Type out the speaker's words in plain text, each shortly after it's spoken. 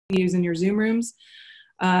use in your Zoom rooms.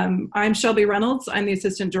 I'm Shelby Reynolds. I'm the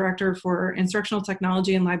Assistant Director for Instructional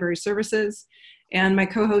Technology and Library Services. And my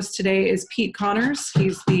co-host today is Pete Connors.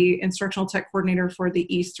 He's the Instructional Tech Coordinator for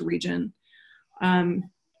the East region.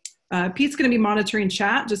 Pete's going to be monitoring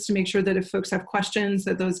chat just to make sure that if folks have questions,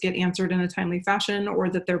 that those get answered in a timely fashion, or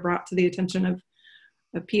that they're brought to the attention of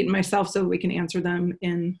Pete and myself so we can answer them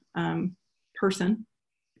in person.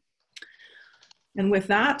 And with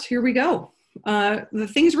that, here we go. The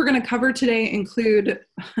things we're going to cover today include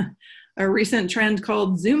a recent trend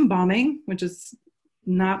called Zoom bombing, which is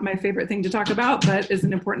not my favorite thing to talk about, but is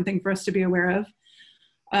an important thing for us to be aware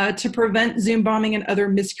of. To prevent Zoom bombing and other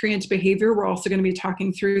miscreant behavior, we're also going to be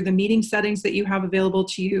talking through the meeting settings that you have available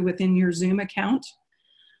to you within your Zoom account.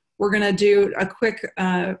 We're going to do a quick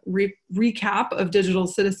recap of digital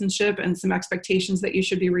citizenship and some expectations that you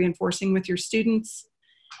should be reinforcing with your students.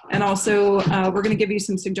 And also, we're going to give you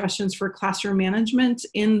some suggestions for classroom management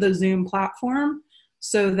in the Zoom platform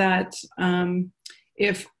so that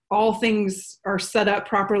if all things are set up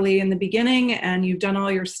properly in the beginning and you've done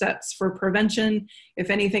all your steps for prevention, if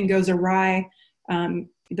anything goes awry,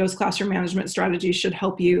 those classroom management strategies should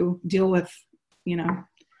help you deal with,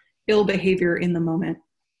 ill behavior in the moment.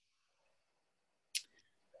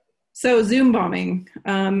 So Zoom bombing,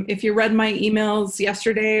 if you read my emails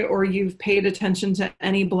yesterday or you've paid attention to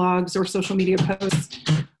any blogs or social media posts,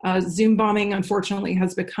 Zoom bombing unfortunately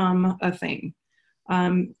has become a thing.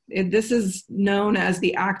 This is known as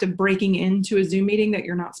the act of breaking into a Zoom meeting that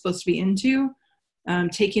you're not supposed to be into,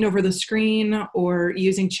 taking over the screen or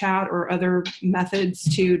using chat or other methods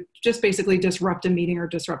to just basically disrupt a meeting or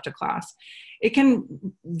disrupt a class. It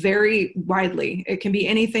can vary widely. It can be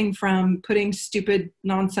anything from putting stupid,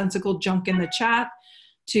 nonsensical junk in the chat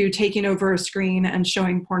to taking over a screen and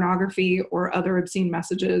showing pornography or other obscene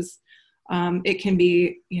messages. It can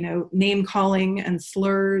be, name calling and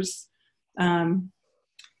slurs.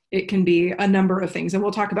 It can be a number of things, and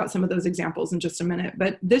we'll talk about some of those examples in just a minute.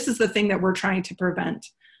 But this is the thing that we're trying to prevent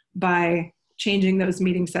by changing those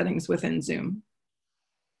meeting settings within Zoom.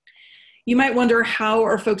 You might wonder, how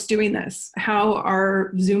are folks doing this? How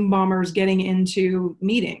are Zoom bombers getting into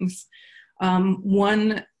meetings?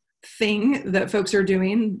 One thing that folks are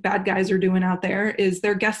doing, bad guys are doing out there, is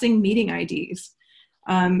they're guessing meeting IDs.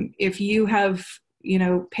 If you have,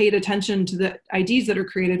 paid attention to the IDs that are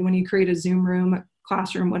created when you create a Zoom room,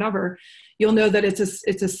 classroom, whatever, you'll know that it's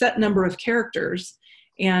a set number of characters.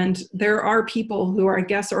 And there are people who I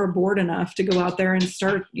guess are bored enough to go out there and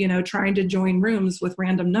start, trying to join rooms with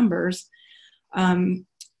random numbers. And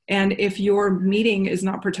if your meeting is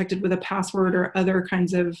not protected with a password or other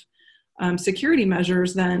kinds of security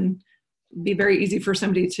measures, then it'd be very easy for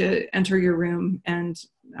somebody to enter your room and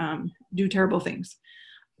do terrible things.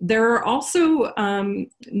 There are also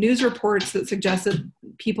news reports that suggest that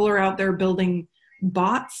people are out there building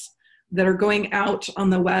bots that are going out on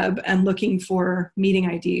the web and looking for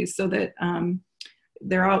meeting IDs so that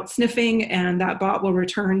they're out sniffing, and that bot will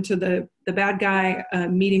return to the bad guy a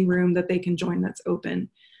meeting room that they can join that's open.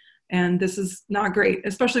 And this is not great,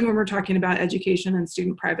 especially when we're talking about education and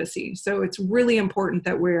student privacy. So it's really important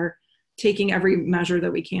that we're taking every measure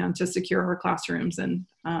that we can to secure our classrooms and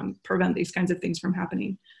prevent these kinds of things from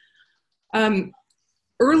happening.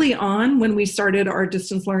 Early on, when we started our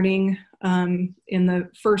distance learning in the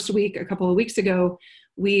first week, a couple of weeks ago,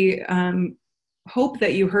 we hope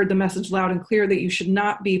that you heard the message loud and clear that you should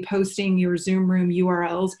not be posting your Zoom room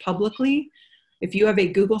URLs publicly. If you have a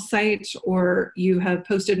Google site or you have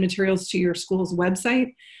posted materials to your school's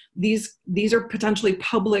website, these are potentially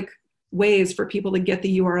public ways for people to get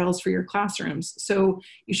the URLs for your classrooms. So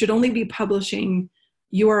you should only be publishing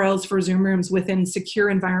URLs for Zoom rooms within secure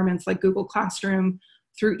environments like Google Classroom,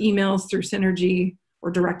 through emails, through Synergy,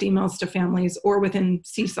 or direct emails to families, or within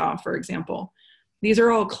Seesaw, for example. These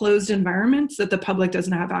are all closed environments that the public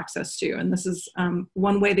doesn't have access to. And this is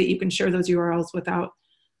one way that you can share those URLs without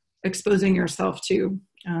exposing yourself to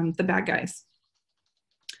the bad guys.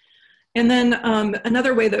 And then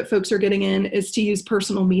another way that folks are getting in is to use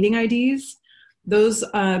personal meeting IDs. Those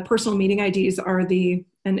personal meeting IDs are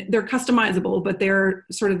and they're customizable, but they're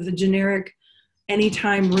sort of the generic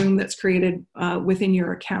anytime room that's created within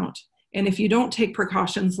your account. And if you don't take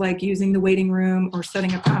precautions like using the waiting room or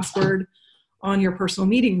setting a password on your personal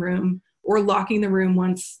meeting room or locking the room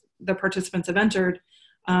once the participants have entered,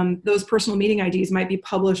 those personal meeting IDs might be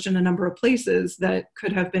published in a number of places that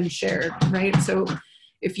could have been shared, right? So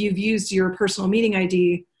if you've used your personal meeting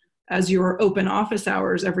ID as your open office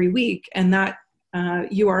hours every week and that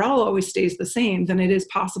URL always stays the same, then it is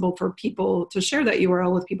possible for people to share that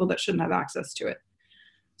URL with people that shouldn't have access to it.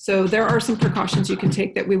 So there are some precautions you can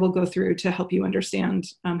take that we will go through to help you understand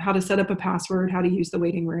how to set up a password, how to use the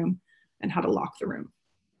waiting room, and how to lock the room.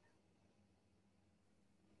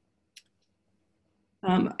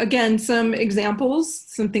 Again, some examples,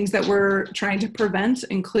 some things that we're trying to prevent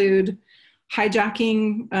include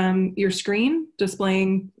hijacking your screen,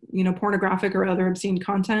 displaying pornographic or other obscene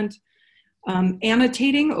content,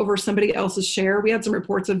 annotating over somebody else's share. We had some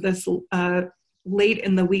reports of this late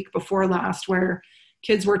in the week before last where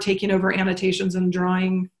kids were taking over annotations and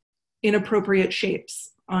drawing inappropriate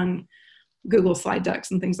shapes on Google slide decks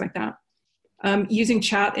and things like that. Using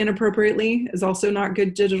chat inappropriately is also not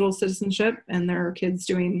good digital citizenship, and there are kids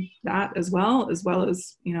doing that as well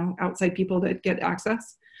as outside people that get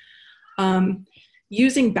access.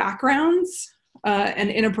 Using backgrounds and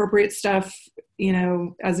inappropriate stuff,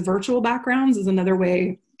 as virtual backgrounds is another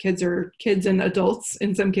way kids and adults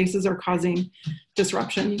in some cases are causing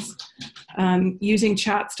disruptions. Using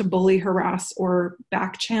chats to bully, harass, or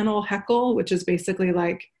back channel heckle, which is basically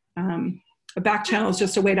like a back channel is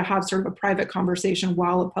just a way to have sort of a private conversation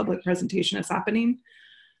while a public presentation is happening.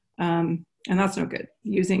 And that's no good.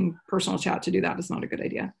 Using personal chat to do that is not a good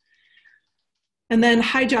idea. And then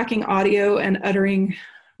hijacking audio and uttering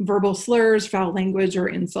verbal slurs, foul language, or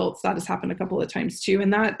insults. That has happened a couple of times too.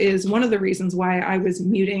 And that is one of the reasons why I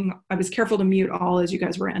was careful to mute all as you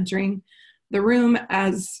guys were entering the room,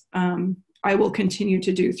 as I will continue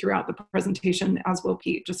to do throughout the presentation, as will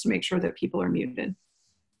Pete, just to make sure that people are muted.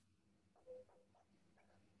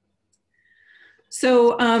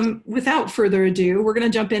 So without further ado, we're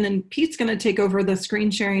going to jump in, and Pete's going to take over the screen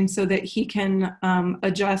sharing so that he can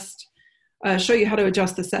show you how to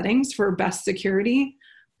adjust the settings for best security.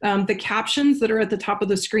 The captions that are at the top of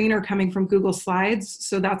the screen are coming from Google Slides,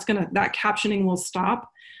 so that captioning will stop.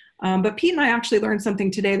 But Pete and I actually learned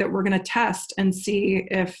something today that we're going to test and see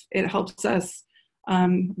if it helps us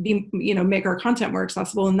make our content more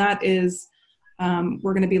accessible, and that is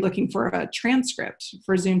we're going to be looking for a transcript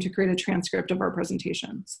for Zoom to create a transcript of our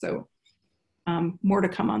presentation. So more to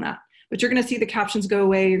come on that. But you're going to see the captions go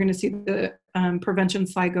away. You're going to see the prevention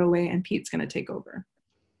slide go away, and Pete's going to take over.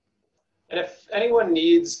 And if anyone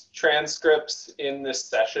needs transcripts in this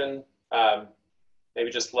session, maybe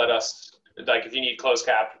just let us, like if you need closed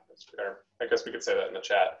captions, or I guess we could say that in the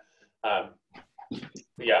chat.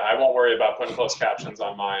 Yeah, I won't worry about putting closed captions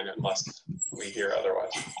on mine unless we hear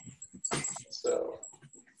otherwise. So,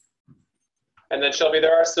 and then Shelby,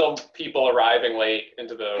 there are still people arriving late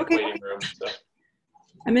into the waiting room. So.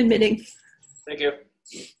 I'm admitting. Thank you.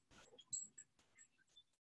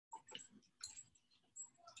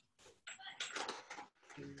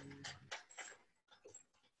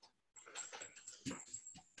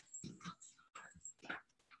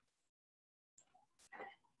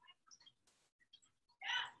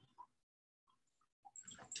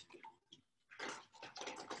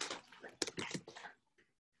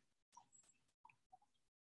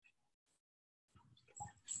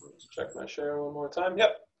 Check my share one more time.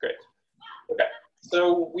 Yep, great. Okay,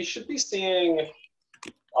 so we should be seeing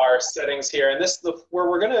our settings here, and where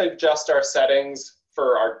we're going to adjust our settings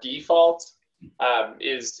for our default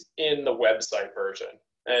is in the website version.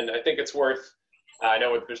 And I think it's worth. I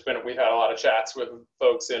know we've had a lot of chats with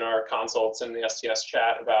folks in our consults in the STS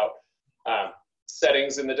chat about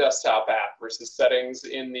settings in the desktop app versus settings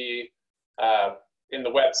in the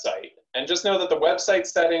website. And just know that the website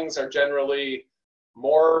settings are generally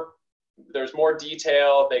there's more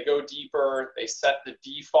detail, they go deeper, they set the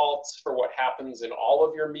defaults for what happens in all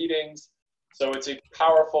of your meetings. So it's a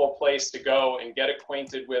powerful place to go and get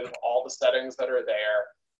acquainted with all the settings that are there.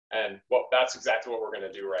 And that's exactly what we're going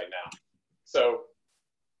to do right now. So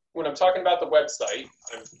when I'm talking about the website,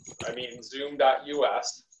 I mean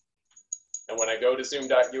zoom.us. And when I go to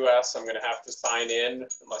zoom.us, I'm going to have to sign in,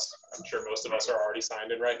 unless I'm sure most of us are already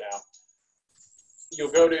signed in right now.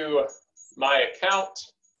 You'll go to My Account.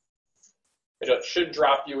 It should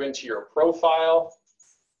drop you into your profile.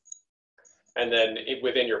 And then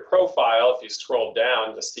within your profile, if you scroll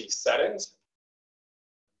down to see settings.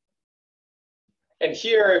 And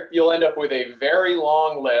here you'll end up with a very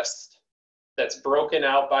long list that's broken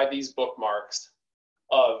out by these bookmarks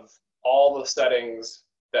of all the settings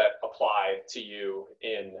that apply to you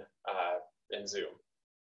in Zoom.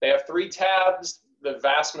 They have 3 tabs. The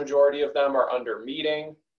vast majority of them are under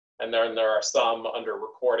meeting. And then there are some under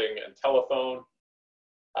recording and telephone.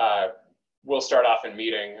 We'll start off in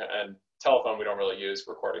meeting, and telephone we don't really use.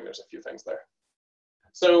 Recording, there's a few things there.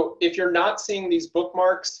 So if you're not seeing these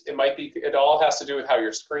bookmarks, it all has to do with how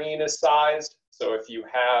your screen is sized. So if you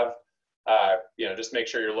have, just make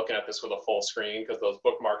sure you're looking at this with a full screen, because those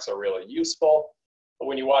bookmarks are really useful. But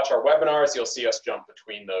when you watch our webinars, you'll see us jump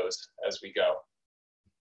between those as we go.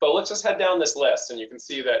 But let's just head down this list, and you can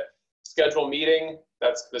see that schedule meeting,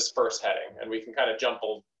 that's this first heading, and we can kind of jump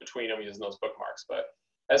between them using those bookmarks. But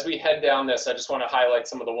as we head down this, I just want to highlight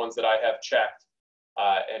some of the ones that I have checked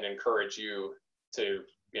and encourage you to,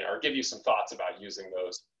 or give you some thoughts about using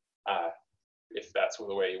those if that's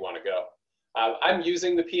the way you want to go. I'm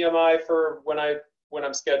using the PMI for when I'm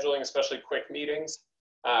scheduling, especially quick meetings.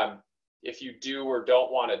 If you do or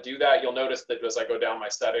don't want to do that, you'll notice that as I go down my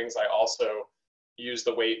settings, I also use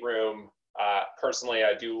the wait room. Personally,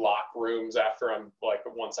 I do lock rooms after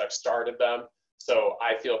once I've started them. So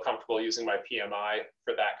I feel comfortable using my PMI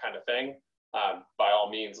for that kind of thing. By all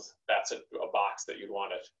means, that's a box that you'd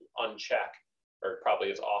want to uncheck, or probably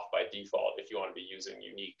is off by default if you want to be using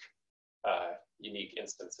unique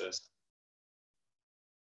instances.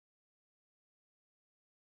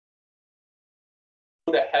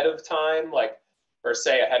 Ahead of time, or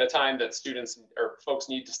say ahead of time that students or folks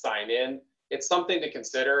need to sign in, it's something to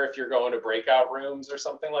consider if you're going to breakout rooms or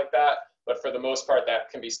something like that. But for the most part, that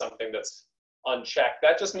can be something that's unchecked.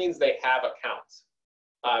 That just means they have accounts.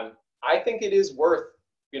 I think it is worth,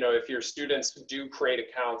 if your students do create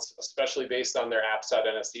accounts, especially based on their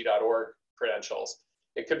apps.nsc.org credentials,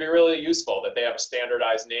 it could be really useful that they have a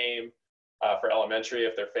standardized name for elementary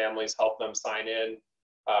if their families help them sign in,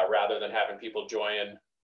 rather than having people join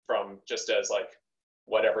from just as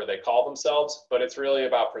whatever they call themselves. But it's really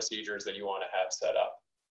about procedures that you want to have set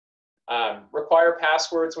up. Require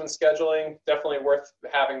passwords when scheduling, definitely worth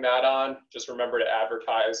having that on. Just remember to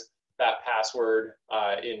advertise that password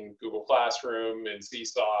in Google Classroom, in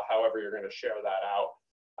Seesaw, however you're going to share that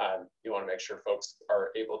out. You want to make sure folks are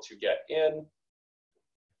able to get in.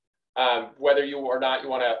 Whether you or not you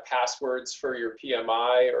want to have passwords for your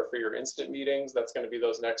PMI or for your instant meetings, that's going to be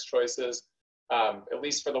those next choices. At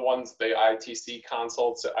least for the ones, the ITC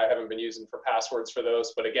consults, I haven't been using for passwords for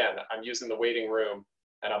those, but again, I'm using the waiting room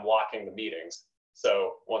and I'm locking the meetings.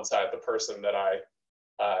 So once I have the person that I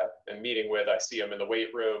am meeting with, I see them in the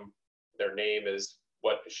wait room, their name is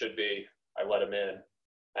what it should be, I let them in,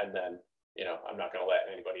 and then, I'm not going to let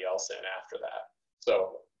anybody else in after that.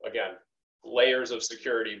 So again, layers of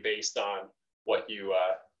security based on what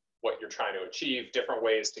you're trying to achieve, different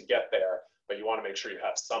ways to get there, but you want to make sure you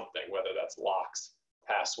have something, whether that's locks,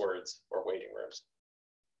 passwords, or waiting rooms.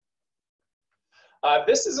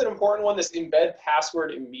 This is an important one, this embed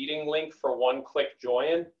password in meeting link for one-click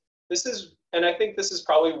join. And I think this is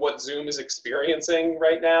probably what Zoom is experiencing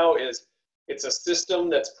right now, is it's a system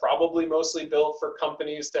that's probably mostly built for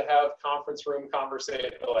companies to have conference room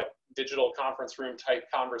conversation, like digital conference room type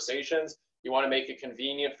conversations. You want to make it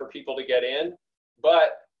convenient for people to get in,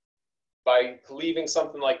 but by leaving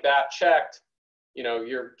something like that checked,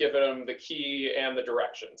 you're giving them the key and the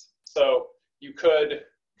directions. So you could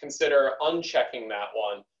consider unchecking that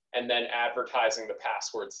one and then advertising the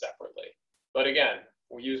password separately. But again,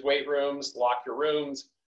 we use wait rooms, lock your rooms.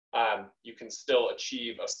 You can still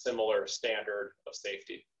achieve a similar standard of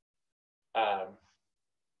safety.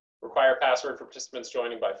 Require password for participants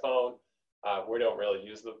joining by phone. We don't really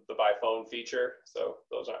use the by phone feature, so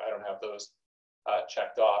I don't have those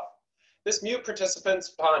checked off. This mute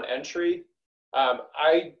participants upon entry,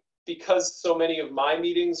 because so many of my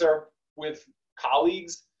meetings are with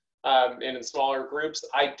colleagues and in smaller groups,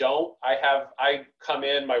 I come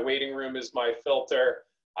in, my waiting room is my filter.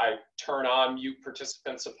 I turn on mute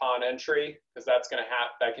participants upon entry, because that's going to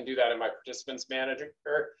happen. I can do that in my participants manager.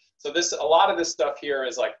 So a lot of this stuff here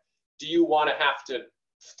is do you want to have to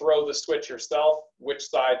throw the switch yourself? Which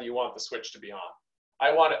side do you want the switch to be on?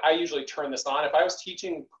 I usually turn this on. If I was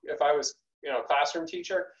a classroom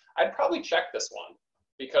teacher, I'd probably check this one,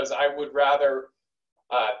 because I would rather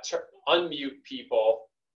unmute people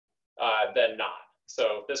than not.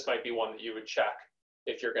 So this might be one that you would check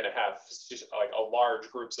if you're going to have a large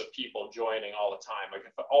groups of people joining all the time.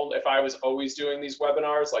 If I was always doing these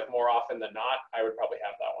webinars, more often than not, I would probably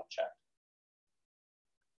have that one checked.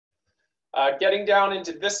 Getting down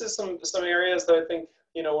into, this is some areas that I think,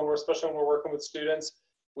 especially when we're working with students,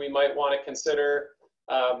 we might want to consider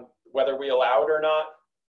whether we allow it or not.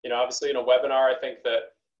 Obviously in a webinar, I think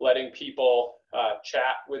that letting people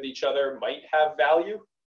chat with each other might have value.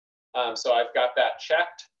 So I've got that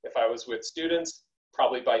checked. If I was with students,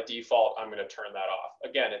 probably by default, I'm going to turn that off.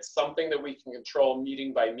 Again, it's something that we can control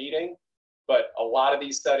meeting by meeting, but a lot of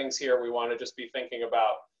these settings here, we want to just be thinking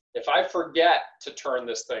about, if I forget to turn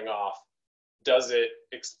this thing off, does it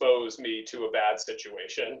expose me to a bad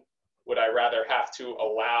situation? Would I rather have to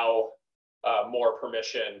allow more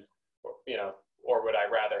permission, or would I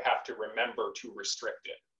rather have to remember to restrict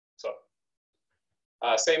it? So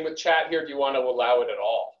Same with chat here. Do you want to allow it at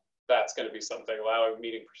all? That's going to be something, allowing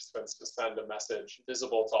meeting participants to send a message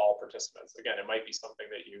visible to all participants. Again, it might be something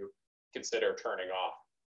that you consider turning off.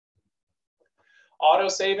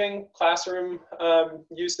 Auto-saving classroom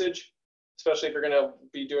usage, especially if you're going to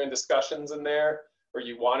be doing discussions in there, or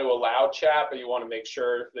you want to allow chat, but you want to make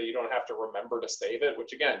sure that you don't have to remember to save it,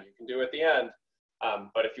 which again, you can do at the end.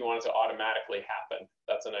 But if you want it to automatically happen,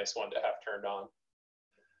 that's a nice one to have turned on.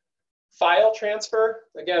 File transfer,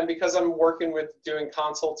 again, because I'm working with doing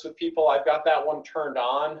consults with people, I've got that one turned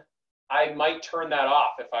on. I might turn that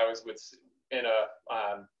off if I was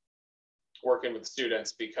working with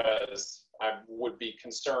students, because I would be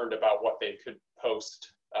concerned about what they could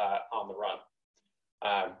post on the run.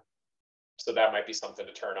 So that might be something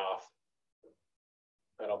to turn off.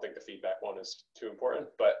 I don't think the feedback one is too important,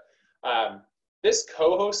 but this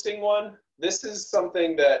co-hosting one, this is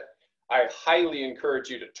something that I highly encourage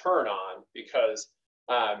you to turn on, because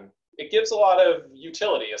it gives a lot of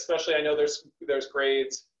utility. Especially, I know there's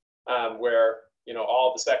grades where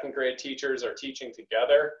all the second grade teachers are teaching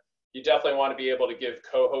together. You definitely want to be able to give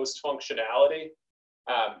co-host functionality,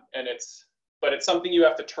 but it's something you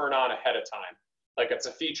have to turn on ahead of time. Like, it's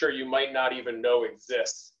a feature you might not even know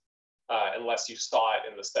exists unless you saw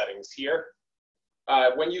it in the settings here.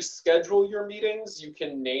 When you schedule your meetings, you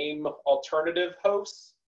can name alternative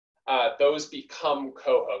hosts. Those become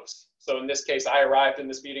co-hosts. So in this case, I arrived in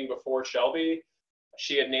this meeting before Shelby.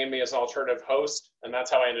 She had named me as an alternative host, and that's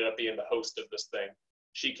how I ended up being the host of this thing.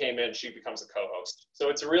 She came in, she becomes a co-host. So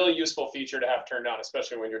it's a really useful feature to have turned on,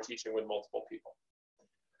 especially when you're teaching with multiple people.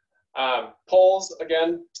 Polls,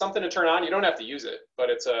 again, something to turn on. You don't have to use it, but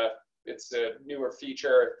it's a newer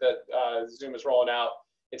feature that Zoom is rolling out.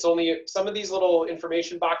 It's only some of these little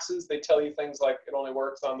information boxes, they tell you things like it only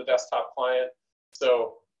works on the desktop client.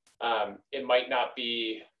 So it might not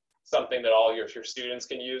be something that all your students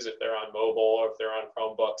can use if they're on mobile or if they're on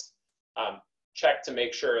Chromebooks. Check to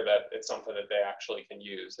make sure that it's something that they actually can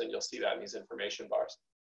use, and you'll see that in these information bars.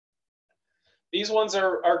 These ones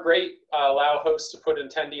are great. Allow hosts to put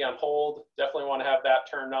attendee on hold. Definitely want to have that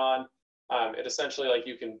turned on. It essentially, like,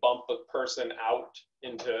 you can bump a person out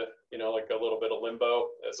into, like a little bit of limbo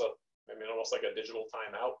as almost like a digital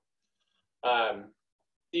timeout.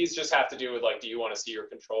 These just have to do with, like, do you want to see your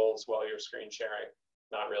controls while you're screen sharing?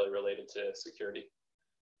 Not really related to security.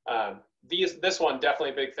 This one,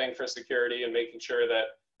 definitely a big thing for security and making sure that,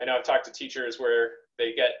 I know I've talked to teachers where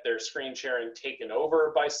they get their screen sharing taken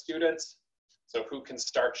over by students. So who can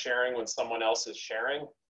start sharing when someone else is sharing?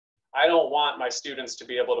 I don't want my students to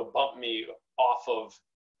be able to bump me off of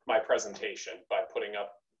my presentation by putting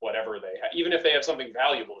up whatever they have. Even if they have something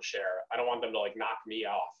valuable to share, I don't want them to, like, knock me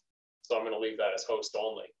off. So I'm going to leave that as host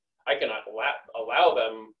only. I can allow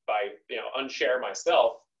them by, unshare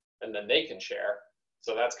myself, and then they can share.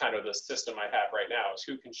 So that's kind of the system I have right now, is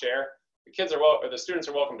who can share. The kids or the students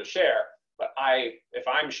are welcome to share, but if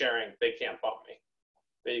I'm sharing, they can't bump me.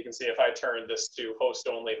 But you can see if I turn this to host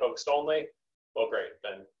only, well, great,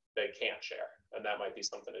 then they can't share, and that might be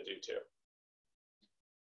something to do too.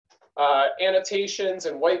 Annotations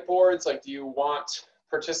and whiteboards, like, do you want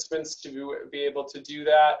participants to be able to do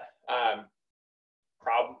that?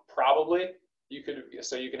 Probably. You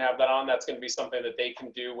can have that on. That's going to be something that they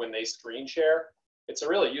can do when they screen share. It's a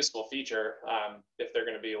really useful feature if they're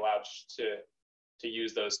going to be allowed to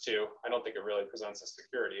use those too. I don't think it really presents a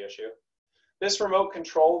security issue. This remote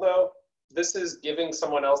control, though, this is giving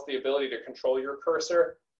someone else the ability to control your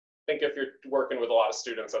cursor. I think if you're working with a lot of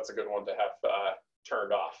students, that's a good one to have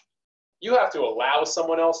turned off. You have to allow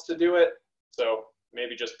someone else to do it. So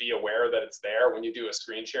maybe just be aware that it's there. When you do a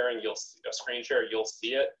screen share, you'll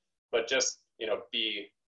see it, but just,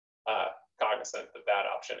 be cognizant that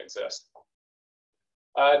option exists.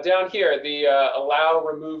 Down here, the allow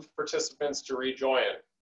removed participants to rejoin.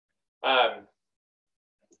 I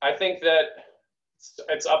think that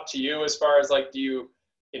it's up to you as far as, like, do you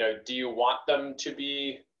want them to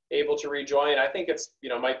be able to rejoin? I think it's,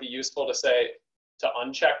 might be useful to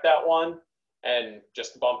uncheck that one and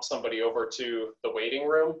just bump somebody over to the waiting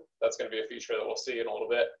room. That's going to be a feature that we'll see in a little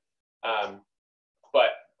bit.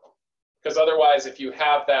 But because otherwise, if you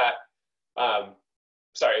have that,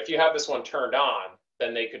 if you have this one turned on,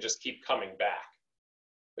 then they could just keep coming back.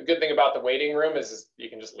 The good thing about the waiting room is you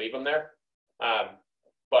can just leave them there.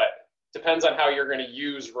 But depends on how you're going to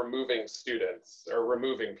use removing students or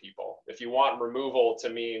removing people. If you want removal to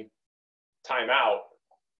mean timeout,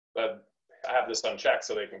 I have this unchecked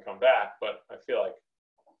so they can come back, but I feel like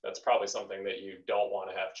that's probably something that you don't want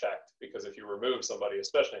to have checked, because if you remove somebody,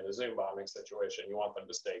 especially in a Zoom bombing situation, you want them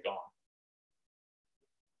to stay gone.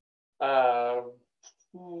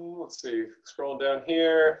 Let's see, scroll down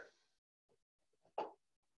here.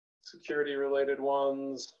 Security related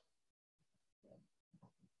ones.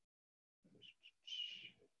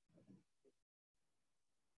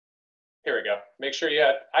 Here we go. Make sure you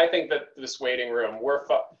had, I think that this waiting room,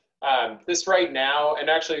 this right now, and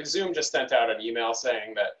actually Zoom just sent out an email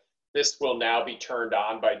saying that this will now be turned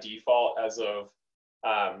on by default as of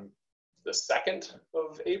the 2nd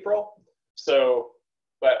of April. So,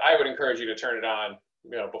 but I would encourage you to turn it on,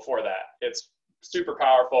 before that. It's super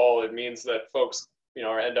powerful. It means that folks,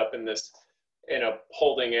 end up in a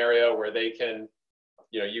holding area where they can,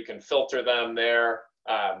 you can filter them there.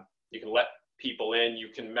 You can let people in. You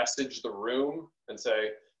can message the room and say,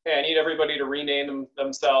 hey, I need everybody to rename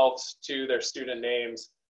themselves to their student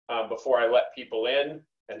names before I let people in.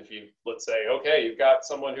 And if you, let's say, okay, you've got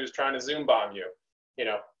someone who's trying to Zoom bomb you,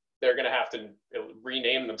 they're going to have to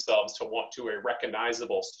rename themselves to a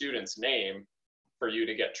recognizable student's name for you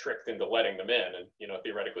to get tricked into letting them in. And,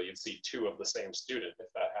 theoretically, you'd see 2 of the same student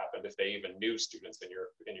if that happened, if they even knew students in your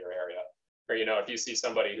area. Or, if you see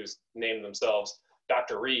somebody who's named themselves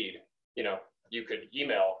Dr. Reed, you could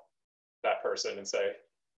email that person and say,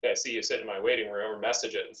 hey, I see you sit in my waiting room, or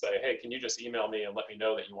message it and say, hey, can you just email me and let me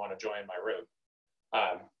know that you want to join my room?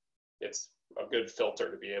 It's a good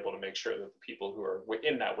filter to be able to make sure that the people who are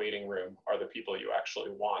in that waiting room are the people you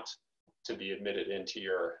actually want to be admitted into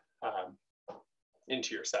your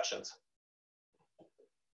sessions.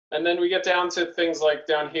 And then we get down to things like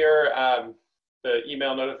down here, the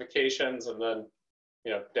email notifications, and then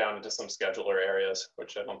down into some scheduler areas,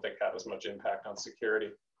 which I don't think have as much impact on security.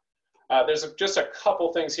 There's just a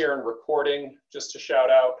couple things here in recording, just to shout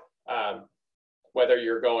out, whether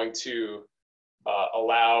you're going to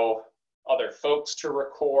allow other folks to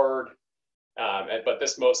record, but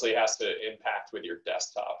this mostly has to impact with your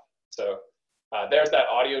desktop. So there's that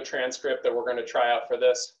audio transcript that we're going to try out for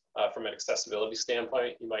this. From an accessibility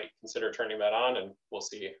standpoint, you might consider turning that on, and we'll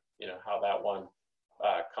see how that one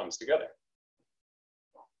comes together.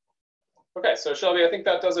 Okay, so Shelby, I think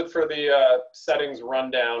that does it for the settings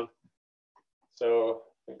rundown. So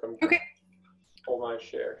I think I'm going to pull my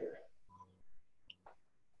share here.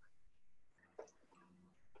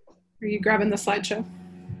 Are you grabbing the slideshow?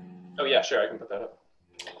 Oh yeah, sure, I can put that up.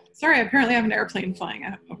 Sorry, I apparently have an airplane flying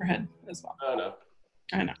overhead as well. Oh no.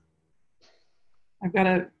 I know. I've got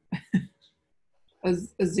a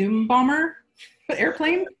Zoom bomber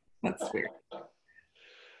airplane. That's weird.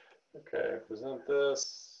 Okay, present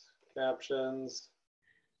this, captions.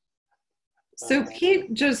 So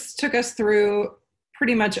Pete just took us through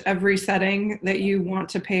pretty much every setting that you want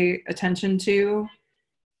to pay attention to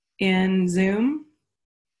in Zoom.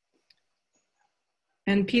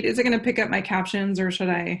 And Pete, is it going to pick up my captions, or should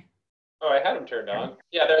I? Oh, I had them turned on.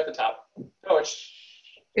 Yeah, they're at the top. Oh,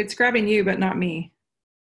 it's grabbing you, but not me.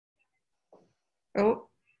 Oh.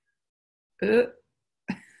 Huh.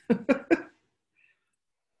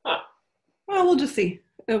 Well, we'll just see.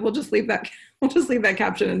 We'll just leave that. We'll just leave that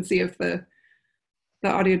caption and see if the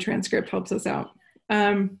audio transcript helps us out.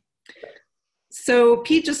 So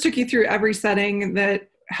Pete just took you through every setting that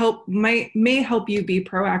may help you be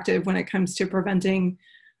proactive when it comes to preventing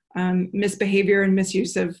misbehavior and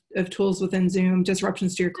misuse of tools within Zoom,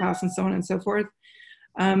 disruptions to your class, and so on and so forth.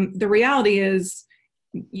 The reality is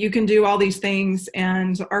you can do all these things,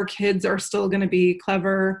 and our kids are still going to be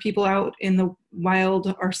clever. People out in the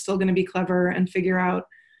wild are still going to be clever and figure out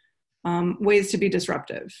ways to be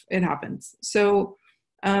disruptive. It happens. So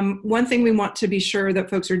one thing we want to be sure that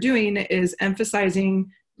folks are doing is emphasizing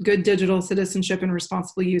good digital citizenship and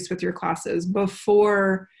responsible use with your classes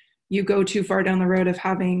before you go too far down the road of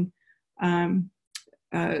having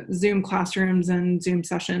Zoom classrooms and Zoom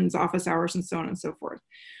sessions, office hours, and so on and so forth.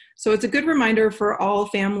 So it's a good reminder for all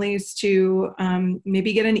families to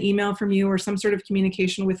maybe get an email from you or some sort of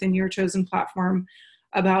communication within your chosen platform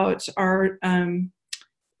about our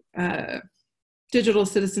digital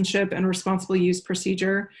citizenship and responsible use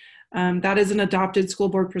procedure. That is an adopted school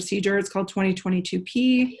board procedure. It's called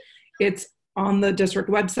 2022P. It's on the district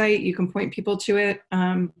website. You can point people to it.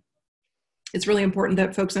 It's really important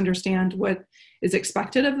that folks understand what is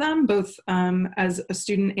expected of them, both as a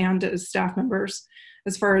student and as staff members,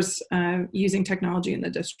 as far as using technology in the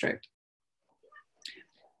district.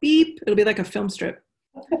 Beep, it'll be like a film strip.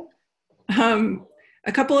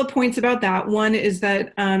 A couple of points about that. One is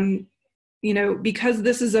that, because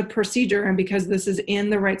this is a procedure and because this is in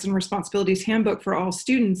the Rights and Responsibilities Handbook for all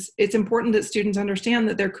students, it's important that students understand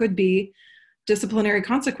that there could be disciplinary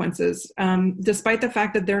consequences, despite the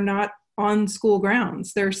fact that they're not on school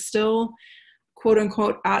grounds. They're still, quote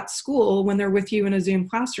unquote, at school when they're with you in a Zoom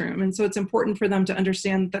classroom. And so it's important for them to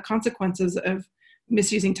understand the consequences of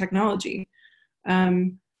misusing technology.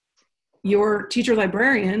 Your teacher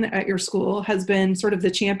librarian at your school has been sort of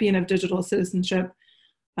the champion of digital citizenship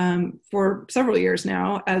for several years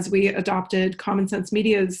now, as we adopted Common Sense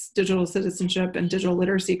Media's digital citizenship and digital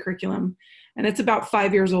literacy curriculum. And it's about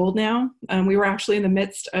 5 years old now. We were actually in the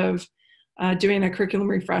midst of doing a curriculum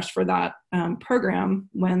refresh for that program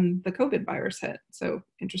when the COVID virus hit. So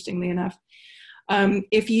interestingly enough,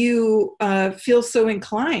 if you feel so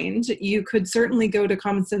inclined, you could certainly go to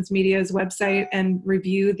Common Sense Media's website and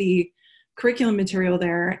review the curriculum material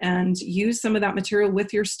there and use some of that material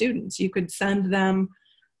with your students. You could send them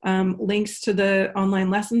links to the online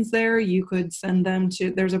lessons there. You could send them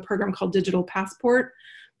to, there's a program called Digital Passport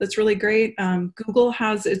that's really great. Google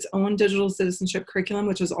has its own digital citizenship curriculum,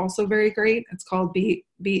 which is also very great. It's called Be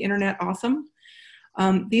Internet Awesome.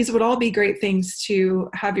 These would all be great things to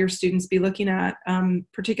have your students be looking at,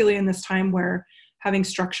 particularly in this time where having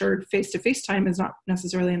structured face-to-face time is not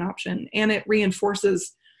necessarily an option. And it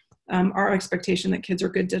reinforces our expectation that kids are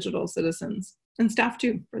good digital citizens, and staff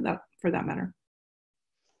too, for that matter.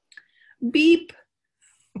 Beep.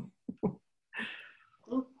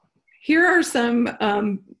 Here are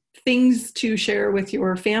some things to share with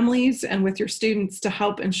your families and with your students to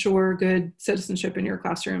help ensure good citizenship in your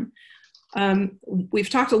classroom. We've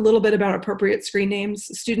talked a little bit about appropriate screen names.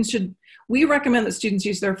 We recommend that students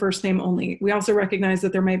use their first name only. We also recognize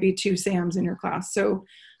that there might be 2 Sams in your class. So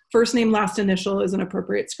first name, last initial is an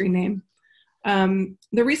appropriate screen name.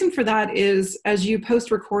 The reason for that is as you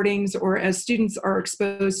post recordings or as students are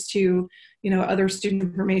exposed to, other student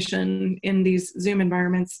information in these Zoom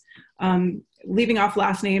environments, leaving off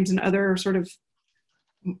last names and other sort of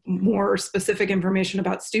more specific information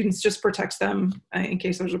about students just protects them in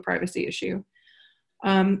case there's a privacy issue.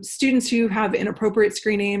 Students who have inappropriate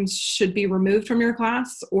screen names should be removed from your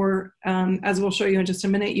class, or as we'll show you in just a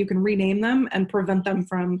minute, you can rename them and prevent them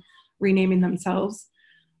from renaming themselves.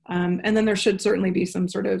 And then there should certainly be some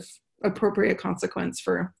sort of appropriate consequence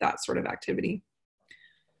for that sort of activity.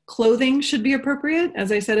 Clothing should be appropriate.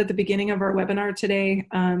 As I said at the beginning of our webinar today,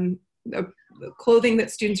 the clothing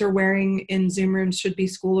that students are wearing in Zoom rooms should be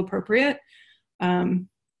school appropriate.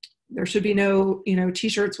 There should be no,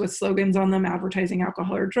 t-shirts with slogans on them advertising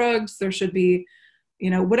alcohol or drugs. There should be,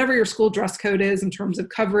 whatever your school dress code is in terms of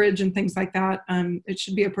coverage and things like that. It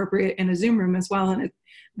should be appropriate in a Zoom room as well. And it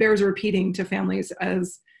bears repeating to families,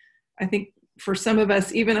 as I think for some of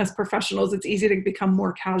us, even as professionals, it's easy to become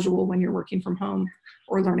more casual when you're working from home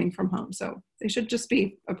or learning from home. So they should just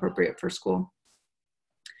be appropriate for school.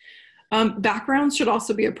 Backgrounds should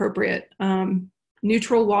also be appropriate.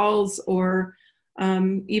 Neutral walls or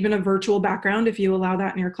even a virtual background, if you allow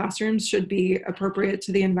that in your classrooms, should be appropriate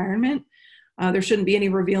to the environment. There shouldn't be any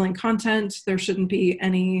revealing content. There shouldn't be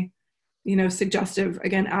any, suggestive,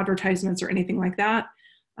 again, advertisements or anything like that.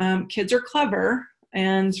 Kids are clever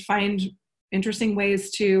and find interesting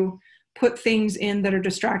ways to put things in that are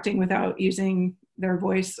distracting without using their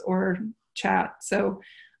voice or chat. So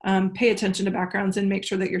pay attention to backgrounds and make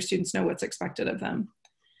sure that your students know what's expected of them.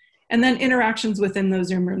 And then interactions within those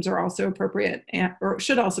Zoom rooms are also appropriate, or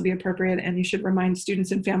should also be appropriate, and you should remind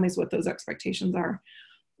students and families what those expectations are.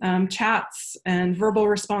 Chats and verbal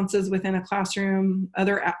responses within a classroom,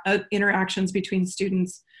 other interactions between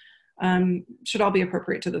students should all be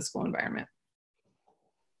appropriate to the school environment.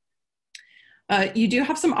 You do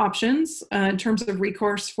have some options in terms of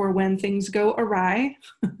recourse for when things go awry,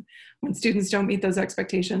 when students don't meet those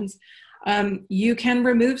expectations. You can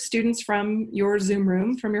remove students from your Zoom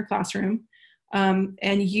room, from your classroom,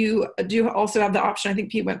 and you do also have the option, I think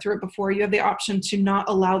Pete went through it before, you have the option to not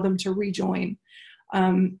allow them to rejoin.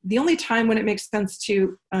 The only time when it makes sense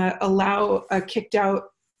to allow a kicked out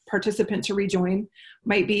participant to rejoin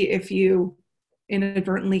might be if you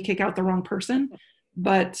inadvertently kick out the wrong person,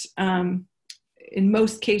 but in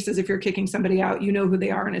most cases, if you're kicking somebody out, you know who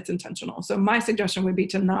they are and it's intentional. So my suggestion would be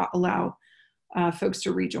to not allow folks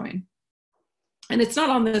to rejoin. And it's not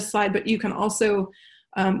on this slide, but you can also,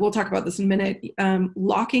 we'll talk about this in a minute,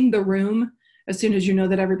 locking the room as soon as you know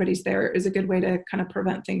that everybody's there is a good way to kind of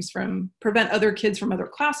prevent other kids from other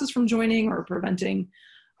classes from joining, or preventing,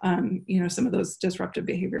 some of those disruptive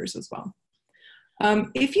behaviors as well.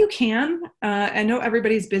 If you can, I know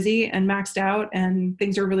everybody's busy and maxed out and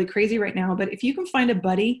things are really crazy right now, but if you can find a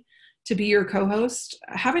buddy to be your co-host,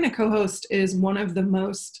 having a co-host is one of the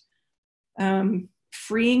most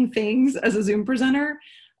freeing things as a Zoom presenter.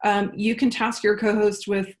 You can task your co-host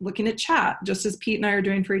with looking at chat, just as Pete and I are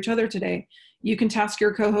doing for each other today. You can task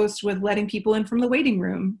your co-host with letting people in from the waiting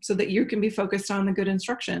room so that you can be focused on the good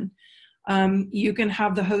instruction. You can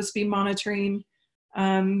have the host be monitoring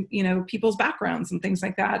you know, people's backgrounds and things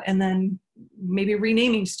like that, and then maybe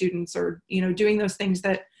renaming students, or, you know, doing those things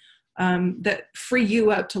that that free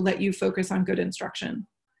you up to let you focus on good instruction.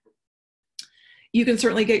 You can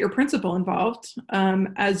certainly get your principal involved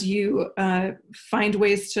as you find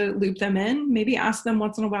ways to loop them in. Maybe ask them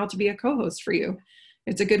once in a while to be a co-host for you.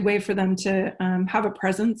 It's a good way for them to have a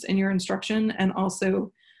presence in your instruction, and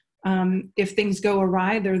also if things go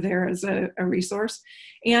awry, they're there as a resource.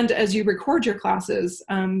 And as you record your classes,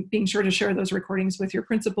 being sure to share those recordings with your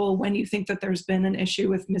principal when you think that there's been an issue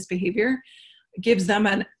with misbehavior. It gives them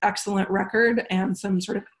an excellent record and some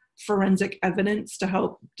sort of forensic evidence to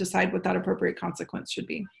help decide what that appropriate consequence should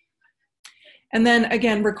be. And then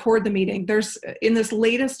again, record the meeting. There's, in this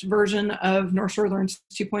latest version of Northshore Learns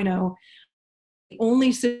 2.0, the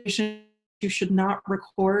only situation you should not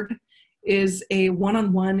record is a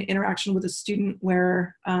one-on-one interaction with a student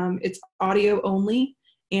where it's audio only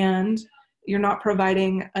and you're not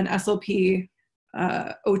providing an SLP,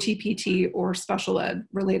 OTPT, or special ed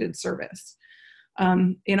related service.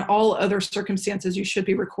 In all other circumstances, you should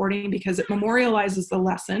be recording because it memorializes the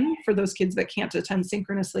lesson for those kids that can't attend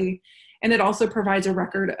synchronously. And it also provides a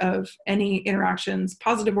record of any interactions,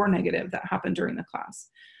 positive or negative, that happened during the class.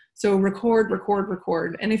 So record, record,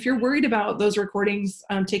 record. And if you're worried about those recordings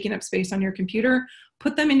taking up space on your computer,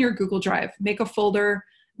 put them in your Google Drive. Make a folder,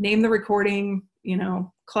 name the recording, you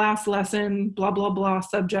know, class lesson, blah, blah, blah,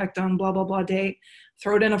 subject on blah, blah, blah date.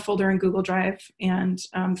 Throw it in a folder in Google Drive. And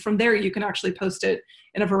from there, you can actually post it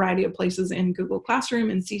in a variety of places in Google Classroom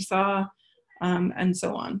and Seesaw and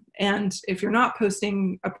so on. And if you're not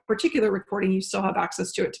posting a particular recording, you still have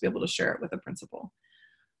access to it to be able to share it with a principal.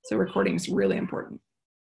 So recording is really important.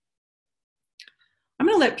 I'm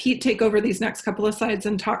going to let Pete take over these next couple of slides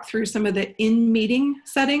and talk through some of the in-meeting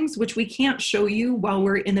settings, which we can't show you while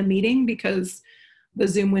we're in a meeting because the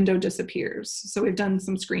Zoom window disappears. So we've done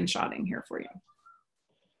some screenshotting here for you.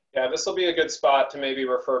 Yeah, this will be a good spot to maybe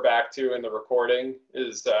refer back to in the recording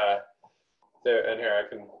is there, and here I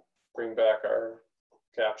can bring back our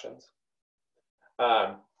captions.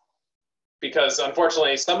 Because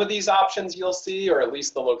unfortunately, some of these options you'll see, or at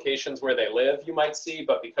least the locations where they live, you might see,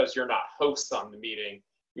 but because you're not hosts on the meeting,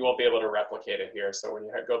 you won't be able to replicate it here. So when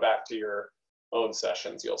you go back to your own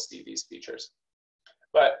sessions, you'll see these features.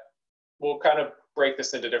 But we'll kind of break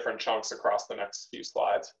this into different chunks across the next few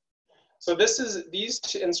slides. So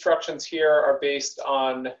these instructions here are based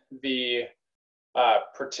on the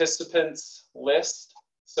participants list.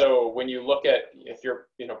 So when you look at, if you're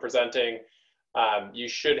presenting, you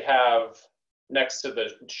should have next to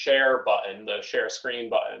the share button, the share screen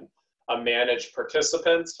button, a manage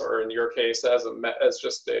participants, or in your case, as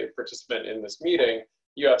just a participant in this meeting,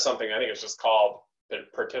 you have something, I think it's just called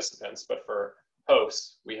participants, but for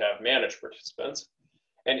hosts, we have manage participants.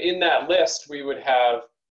 And in that list, we would have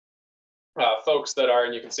folks that are,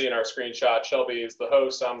 and you can see in our screenshot, Shelby is the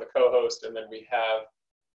host, I'm the co-host, and then we have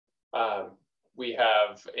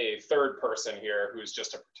a third person here who's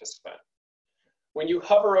just a participant. When you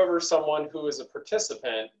hover over someone who is a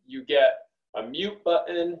participant, you get a mute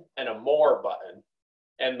button and a more button.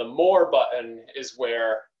 And the more button is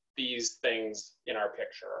where these things in our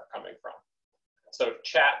picture are coming from. So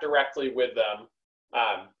chat directly with them.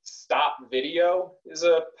 Stop video is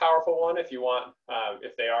a powerful one if you want,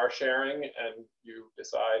 if they are sharing and you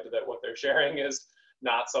decide that what they're sharing is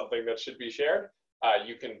not something that should be shared,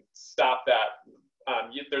 you can stop that.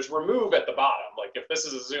 There's remove at the bottom. Like if this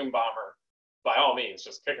is a Zoom bomber, by all means,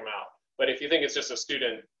 just kick them out. But if you think it's just a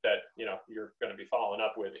student that you're going to be following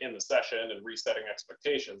up with in the session and resetting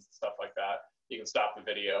expectations and stuff like that, you can stop the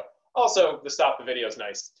video. Also, the stop the video is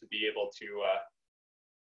nice to be able to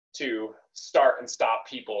start and stop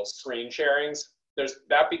people's screen sharings.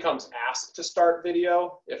 That becomes asked to start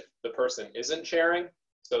video if the person isn't sharing.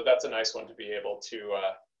 So that's a nice one to be able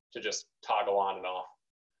to just toggle on and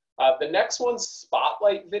off. The next one's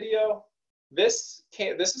spotlight video. This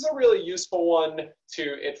is a really useful one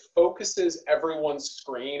it focuses everyone's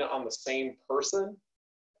screen on the same person.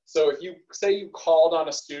 So if you say you called on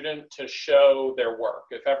a student to show their work,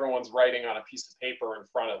 if everyone's writing on a piece of paper in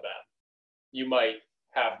front of them, you might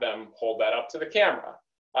have them hold that up to the camera.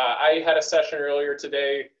 I had a session earlier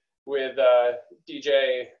today with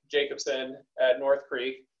DJ Jacobson at North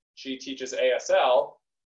Creek. She teaches ASL,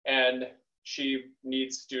 and she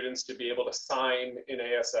needs students to be able to sign in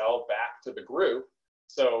ASL back to the group.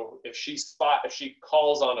 So if she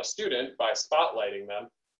calls on a student by spotlighting them,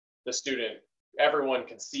 everyone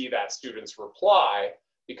can see that student's reply,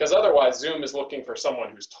 because otherwise Zoom is looking for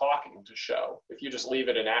someone who's talking to show. If you just leave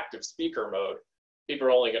it in active speaker mode, people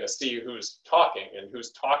are only going to see who's talking, and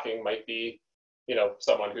who's talking might be you know,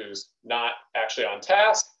 someone who's not actually on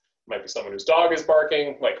task, might be someone whose dog is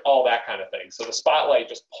barking, like all that kind of thing. So the spotlight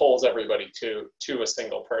just pulls everybody to a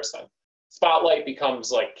single person. Spotlight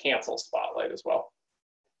becomes like cancel spotlight as well.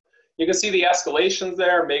 You can see the escalations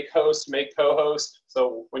there, make host, make co-host.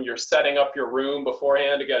 So when you're setting up your room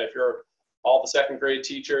beforehand, again, if you're all the second grade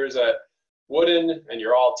teachers at Wooden and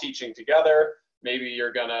you're all teaching together, maybe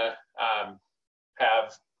you're gonna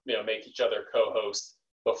have, you know, make each other co-hosts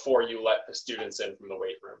before you let the students in from the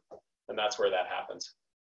weight room. And that's where that happens.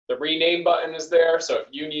 The rename button is there. So if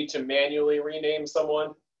you need to manually rename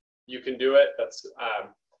someone, you can do it. That's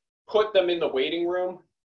put them in the waiting room.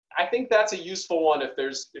 I think that's a useful one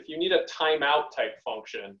if you need a timeout type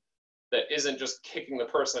function that isn't just kicking the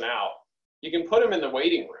person out. You can put them in the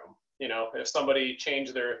waiting room. You know, if somebody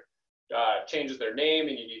changes their name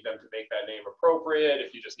and you need them to make that name appropriate,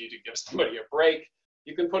 if you just need to give somebody a break,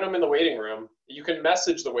 you can put them in the waiting room. You can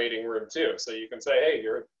message the waiting room too. So you can say, hey,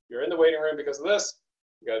 you're in the waiting room because of this.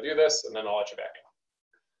 You got to do this, and then I'll let you back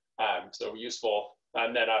in. So useful.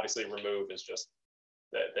 And then obviously remove is just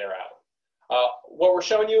that they're out. What we're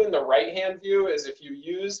showing you in the right-hand view is if you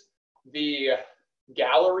use the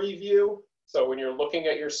gallery view. So when you're looking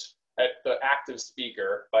at the active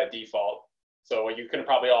speaker by default, so you can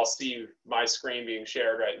probably all see my screen being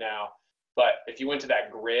shared right now. But if you went to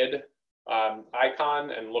that grid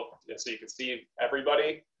icon and look, so you can see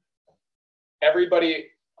everybody,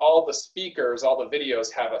 all the speakers, all the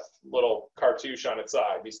videos have a little cartouche on its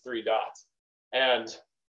side, these 3 dots. And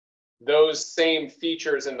those same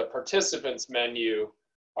features in the participants menu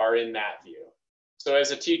are in that view. So as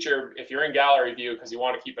a teacher, if you're in gallery view because you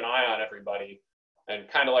want to keep an eye on everybody, and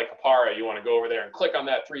kind of like Apara, you want to go over there and click on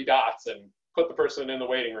that 3 dots and put the person in the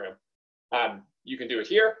waiting room. You can do it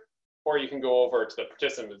here, or you can go over to the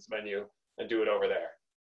participants menu and do it over there,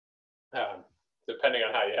 depending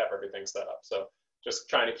on how you have everything set up. So just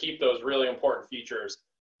trying to keep those really important features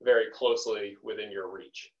very closely within your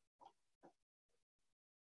reach.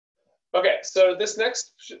 Okay, so this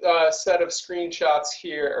next set of screenshots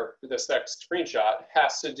here, or this next screenshot,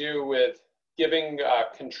 has to do with giving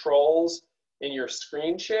controls in your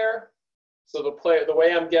screen share. So the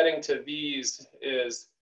way I'm getting to these is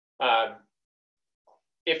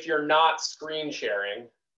if you're not screen sharing,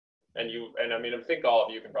 and I mean, I think all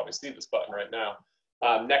of you can probably see this button right now.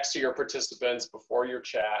 Next to your participants, before your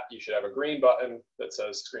chat, you should have a green button that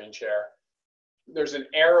says screen share. There's an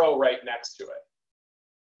arrow right next to it.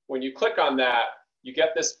 When you click on that, you get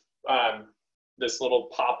this, this little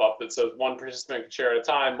pop-up that says 1 participant can share at a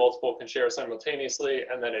time, multiple can share simultaneously,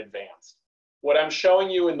 and then advanced. What I'm showing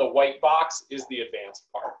you in the white box is the advanced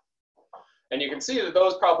part. And you can see that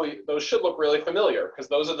those should look really familiar because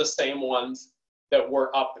those are the same ones that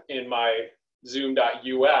were up in my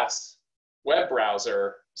zoom.us web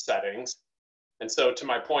browser settings. And so to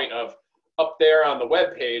my point of up there on the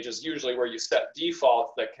web page is usually where you set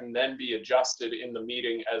defaults that can then be adjusted in the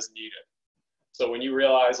meeting as needed. So when you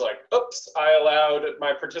realize like, oops, I allowed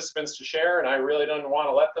my participants to share and I really don't want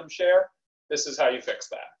to let them share, this is how you fix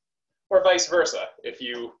that. Or vice versa. If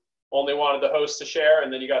you only wanted the host to share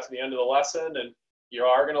and then you got to the end of the lesson and you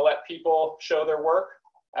are going to let people show their work,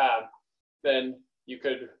 then you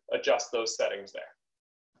could adjust those settings there.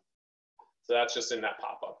 So that's just in that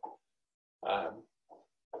pop-up.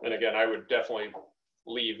 And again, I would definitely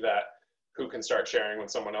leave that who can start sharing when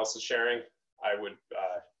someone else is sharing. I would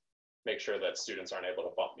make sure that students aren't able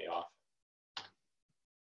to bump me off.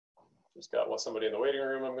 Just got somebody in the waiting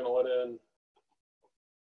room I'm going to let in.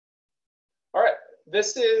 All right,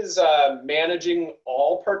 this is managing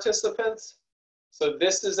all participants. So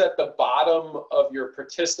this is at the bottom of your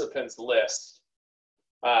participants list.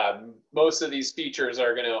 Most of these features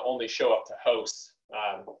are going to only show up to hosts,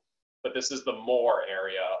 but this is the more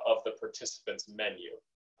area of the participants menu.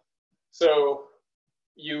 So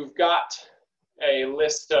you've got a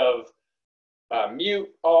list of mute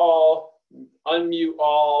all, unmute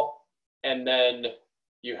all, and then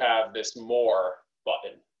you have this more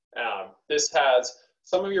button. This has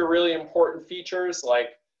some of your really important features like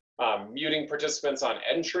muting participants on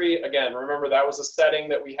entry. Again, remember that was a setting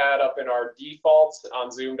that we had up in our defaults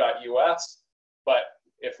on zoom.us, but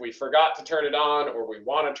if we forgot to turn it on or we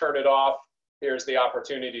want to turn it off, here's the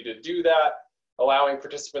opportunity to do that. Allowing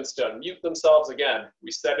participants to unmute themselves. Again,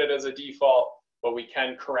 we set it as a default, but we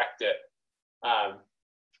can correct it.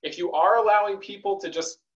 If you are allowing people to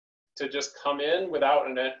just come in without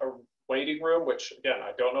a waiting room, which again,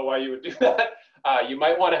 I don't know why you would do that. You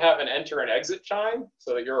might want to have an enter and exit chime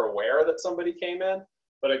so that you're aware that somebody came in.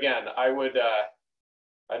 But again, I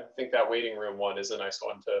think that waiting room one is a nice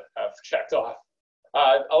one to have checked off.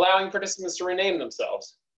 Allowing participants to rename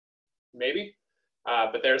themselves. Maybe.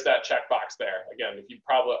 But there's that checkbox there. Again,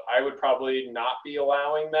 I would probably not be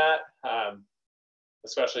allowing that,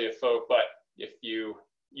 especially if you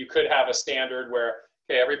could have a standard where,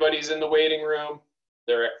 okay, everybody's in the waiting room.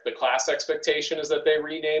 The class expectation is that they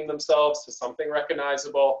rename themselves to something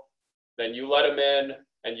recognizable. Then you let them in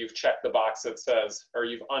and you've checked the box that says, or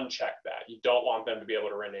you've unchecked that. You don't want them to be able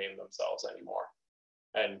to rename themselves anymore.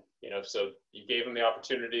 And, so you gave them the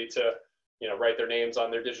opportunity to, write their names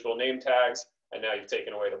on their digital name tags, and now you've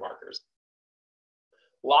taken away the markers.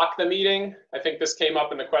 Lock the meeting. I think this came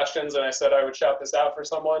up in the questions, and I said I would shout this out for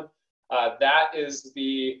someone. That is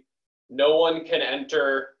no one can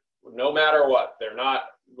enter no matter what. They're not,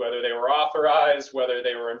 whether they were authorized, whether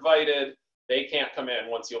they were invited, they can't come in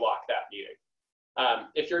once you lock that meeting.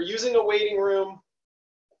 If you're using a waiting room,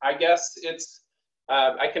 I guess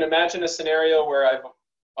I can imagine a scenario where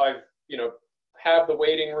I've have the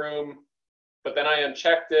waiting room, but then I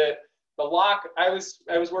unchecked it. The lock, I was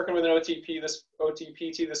working with an OTPT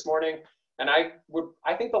this morning, and I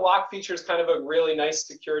think the lock feature is kind of a really nice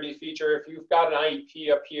security feature. If you've got an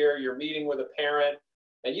IEP up here, you're meeting with a parent,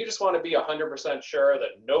 and you just want to be 100% sure that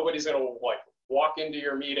nobody's going to walk into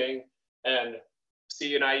your meeting and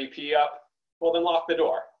see an IEP up, well, then lock the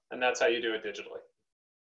door, and that's how you do it digitally.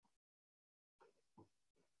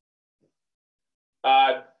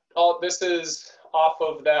 This is off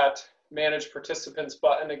of that Manage Participants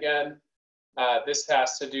button again. This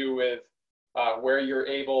has to do with where you're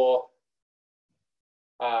able,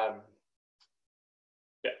 sorry,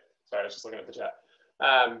 I was just looking at the chat.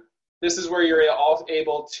 This is where you're all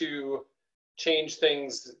able to change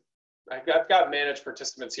things. I've got Manage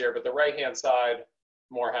Participants here, but the right-hand side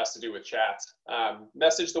more has to do with chats.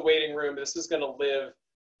 Message the waiting room. This is going to live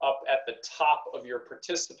up at the top of your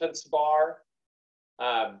participants bar.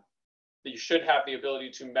 You should have the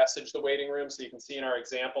ability to message the waiting room. So you can see in our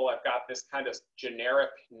example, I've got this kind of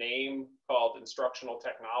generic name called instructional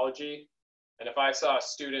technology. And if I saw a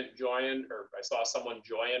student join, or I saw someone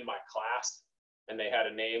join my class and they had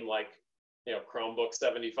a name like, Chromebook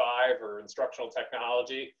 75 or instructional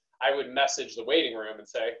technology, I would message the waiting room and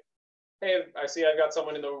say, hey, I see I've got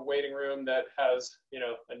someone in the waiting room that has,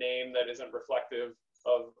 a name that isn't reflective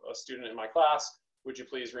of a student in my class. Would you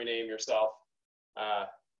please rename yourself?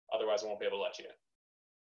 Otherwise, I won't be able to let you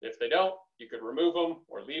in. If they don't, you could remove them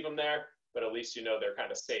or leave them there, but at least they're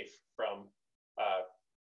kind of safe from,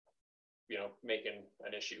 making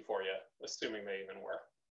an issue for you, assuming they even were.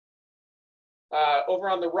 Over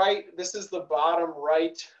on the right, this is the bottom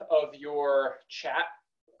right of your chat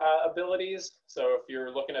abilities. So if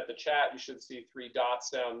you're looking at the chat, you should see 3 dots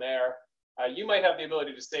down there. You might have the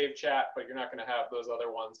ability to save chat, but you're not going to have those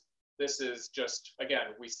other ones. This is just,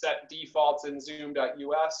 again, we set defaults in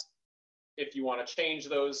zoom.us. If you want to change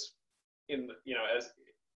those as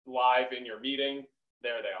live in your meeting,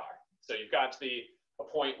 there they are. So you've got to a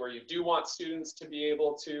point where you do want students to be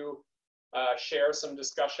able to share some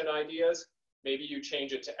discussion ideas. Maybe you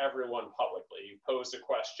change it to everyone publicly. You pose a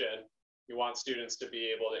question, you want students to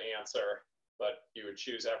be able to answer, but you would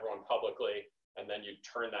choose everyone publicly, and then you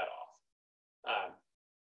turn that off.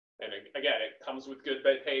 And again, it comes with good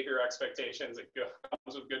behavior expectations. It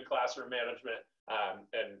comes with good classroom management.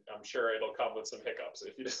 And I'm sure it'll come with some hiccups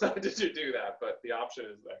if you decide to do that, but the option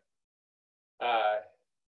is there.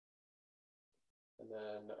 And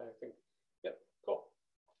then I think, yep, cool.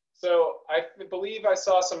 So I believe I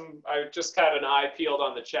saw I just had an eye peeled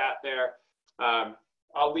on the chat there.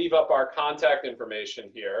 I'll leave up our contact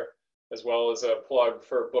information here, as well as a plug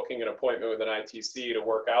for booking an appointment with an ITC to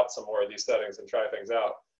work out some more of these settings and try things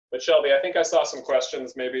out. But Shelby, I think I saw some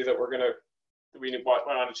questions maybe that we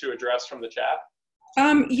wanted to address from the chat.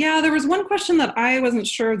 Yeah, there was one question that I wasn't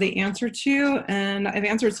sure of the answer to, and I've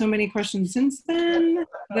answered so many questions since then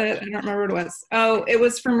that I don't remember what it was. Oh, it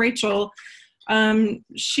was from Rachel.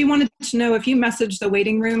 She wanted to know, if you message the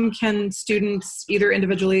waiting room, can students either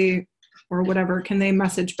individually or whatever, can they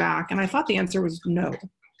message back? And I thought the answer was no.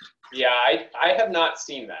 Yeah, I have not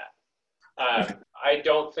seen that. I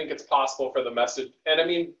don't think it's possible for the message. And I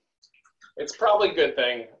mean, it's probably a good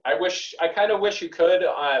thing. I kind of wish you could.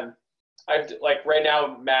 Like right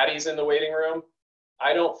now, Maddie's in the waiting room.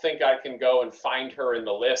 I don't think I can go and find her in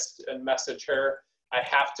the list and message her. I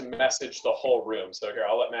have to message the whole room. So here,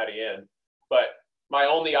 I'll let Maddie in. But my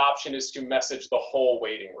only option is to message the whole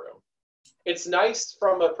waiting room. It's nice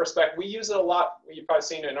from a perspective. We use it a lot. You've probably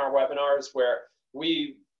seen it in our webinars where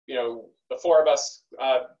we, the 4 of us,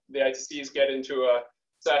 the ITCs get into a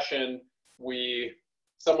session.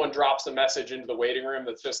 Someone drops a message into the waiting room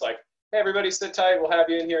that's just like, hey, everybody sit tight. We'll have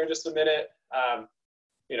you in here in just a minute.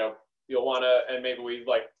 you'll want to, and maybe we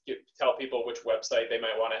like tell people which website they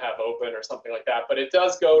might want to have open or something like that. But it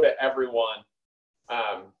does go to everyone,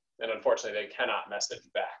 and unfortunately, they cannot message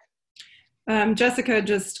back. Jessica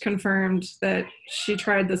just confirmed that she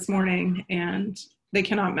tried this morning and they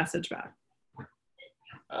cannot message back.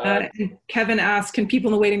 And Kevin asked, can people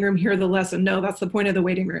in the waiting room hear the lesson? No, that's the point of the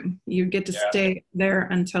waiting room. You get to stay there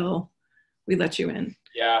until we let you in.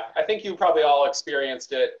 Yeah, I think you probably all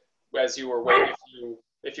experienced it as you were waiting.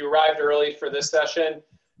 If you arrived early for this session,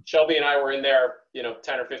 Shelby and I were in there,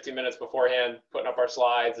 10 or 15 minutes beforehand, putting up our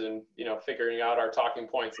slides and, figuring out our talking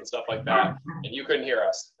points and stuff like that. And you couldn't hear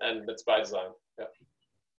us, and it's by design. Yeah.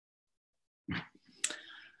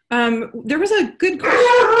 There was a good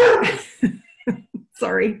question.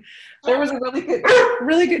 Sorry. There was a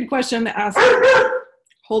really good question asked.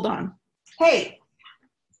 Hold on. Hey.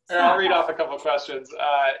 I'll read off a couple of questions.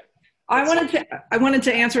 I wanted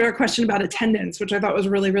to answer a question about attendance, which I thought was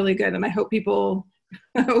really, really good. And I hope people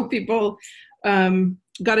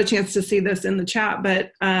got a chance to see this in the chat,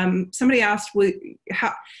 but somebody asked, can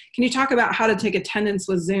you talk about how to take attendance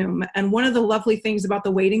with Zoom? And one of the lovely things about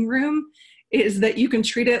the waiting room is that you can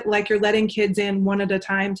treat it like you're letting kids in one at a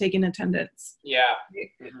time taking attendance. Yeah.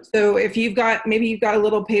 Mm-hmm. So if maybe you've got a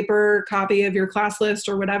little paper copy of your class list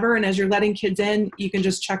or whatever, and as you're letting kids in, you can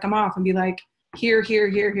just check them off and be like, here, here,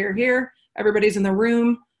 here, here, here. Everybody's in the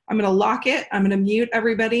room. I'm going to lock it. I'm going to mute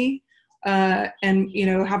everybody. And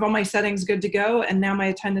have all my settings good to go, and now my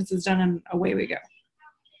attendance is done and away we go.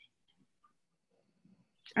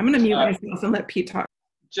 I'm going to mute myself and let Pete talk.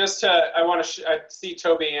 I see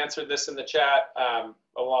Toby answered this in the chat,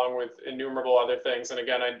 along with innumerable other things. And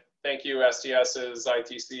again, I thank you, STSs,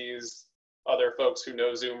 ITCs, other folks who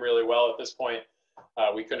know Zoom really well at this point.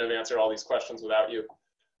 We couldn't have answered all these questions without you.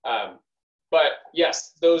 But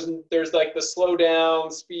yes, there's like the slow down,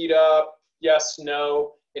 speed up, yes,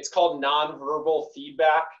 no. It's called nonverbal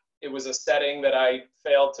feedback. It was a setting that I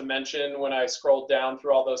failed to mention when I scrolled down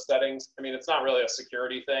through all those settings. I mean, it's not really a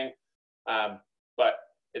security thing, but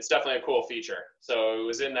it's definitely a cool feature. So it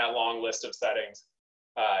was in that long list of settings.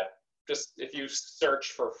 Just if you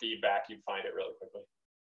search for feedback, you'd find it really quickly.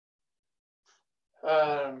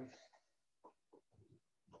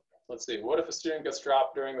 Let's see, what if a student gets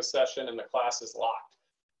dropped during the session and the class is locked?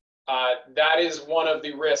 That is one of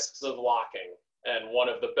the risks of locking and one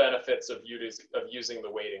of the benefits of using the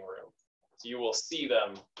waiting room. So you will see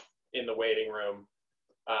them in the waiting room.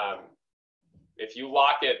 If you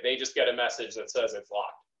lock it, they just get a message that says it's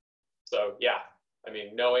locked. So yeah, I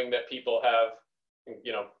mean, knowing that people have,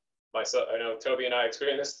 I know Toby and I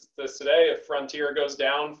experienced this today. If Frontier goes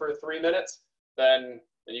down for 3 minutes, then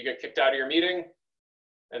you get kicked out of your meeting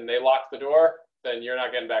and they lock the door, then you're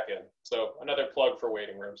not getting back in. So another plug for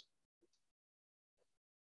waiting rooms.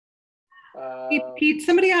 Pete,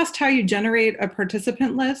 somebody asked how you generate a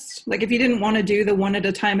participant list. Like if you didn't want to do the one at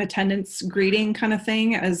a time attendance greeting kind of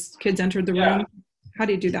thing as kids entered the room, how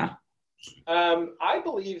do you do that? I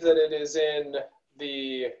believe that it is in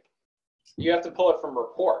you have to pull it from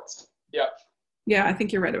reports. Yep. Yeah, I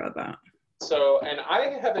think you're right about that. So, and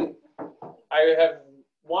I have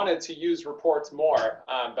wanted to use reports more,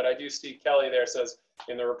 but I do see Kelly there says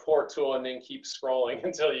in the report tool and then keep scrolling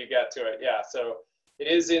until you get to it. Yeah, so it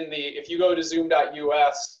is if you go to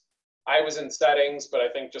zoom.us, I was in settings, but I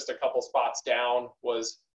think just a couple spots down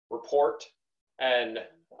was report, and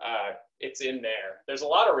it's in there. There's a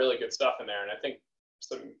lot of really good stuff in there, and I think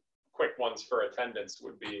some quick ones for attendance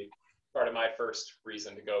would be part of my first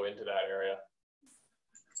reason to go into that area.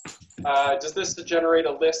 Does this generate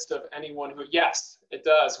a list of anyone who, yes, it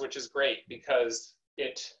does, which is great because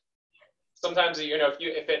sometimes,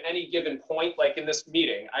 if at any given point, like in this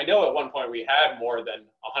meeting, I know at one point we had more than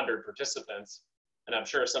 100 participants, and I'm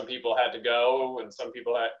sure some people had to go and some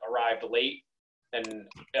people had arrived late. And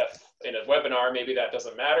if in a webinar, maybe that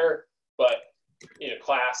doesn't matter, but in a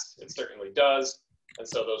class, it certainly does. And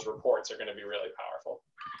so those reports are going to be really powerful.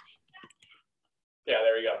 Yeah,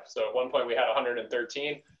 there we go. So at one point we had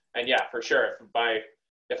 113. And yeah, for sure,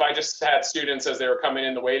 if I just had students as they were coming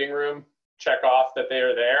in the waiting room, check off that they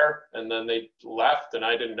are there, and then they left and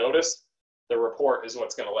I didn't notice, the report is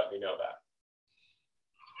what's going to let me know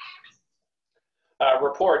that.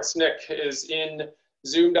 Reports, Nick, is in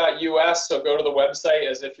zoom.us, so go to the website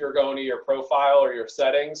as if you're going to your profile or your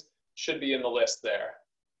settings, should be in the list there.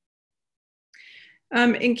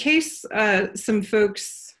 In case some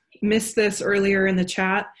folks missed this earlier in the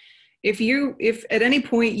chat, if at any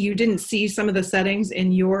point you didn't see some of the settings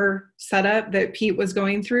in your setup that Pete was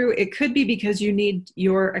going through, it could be because you need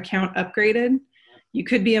your account upgraded. You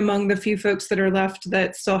could be among the few folks that are left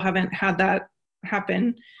that still haven't had that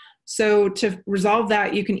happen. So to resolve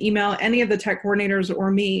that, you can email any of the tech coordinators or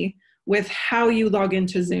me with how you log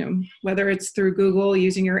into Zoom, whether it's through Google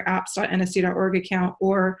using your apps.nsd.org account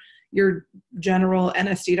or your general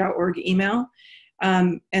nsd.org email.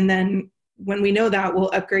 And then when we know that, we'll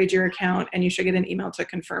upgrade your account and you should get an email to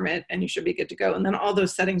confirm it and you should be good to go. And then all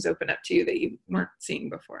those settings open up to you that you weren't seeing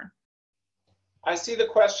before. I see the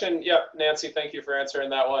question. Yep, Nancy, thank you for answering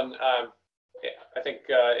that one. I think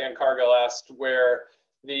Ann Cargill asked where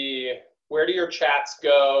do your chats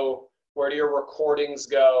go? Where do your recordings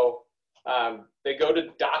go? They go to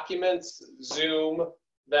Documents, Zoom,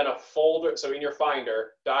 then a folder. So in your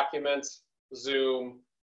Finder, Documents, Zoom,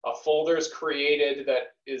 a folder is created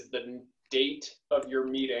that is the date of your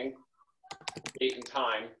meeting, date and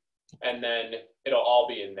time, and then it'll all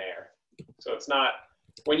be in there. So it's not,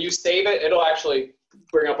 when you save it, it'll actually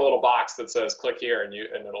bring up a little box that says click here and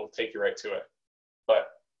it'll take you right to it. But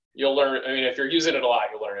you'll learn, I mean, if you're using it a lot,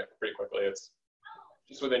 you'll learn it pretty quickly. It's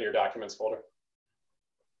just within your Documents folder.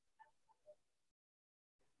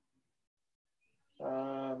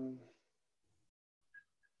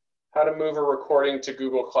 How to move a recording to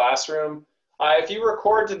Google Classroom. If you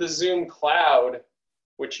record to the Zoom Cloud,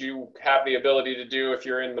 which you have the ability to do if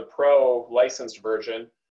you're in the Pro licensed version,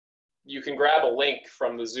 you can grab a link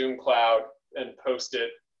from the Zoom Cloud and post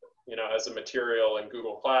it, as a material in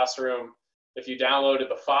Google Classroom. If you downloaded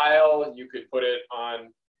the file, you could put it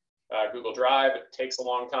on Google Drive. It takes a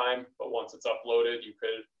long time, but once it's uploaded, you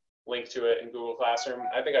could link to it in Google Classroom.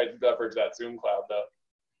 I think I leverage that Zoom Cloud though.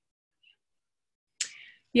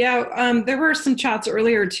 Yeah, there were some chats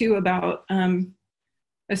earlier too about,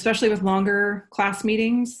 especially with longer class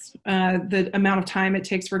meetings, the amount of time it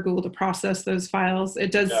takes for Google to process those files.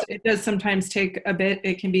 It does sometimes take a bit.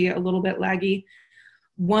 It can be a little bit laggy.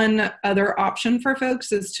 One other option for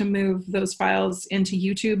folks is to move those files into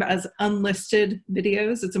YouTube as unlisted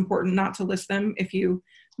videos. It's important not to list them. If you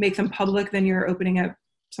make them public, then you're opening up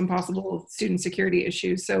some possible student security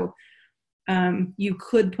issues. So you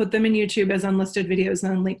could put them in YouTube as unlisted videos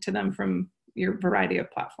and then link to them from your variety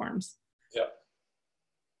of platforms. Yep.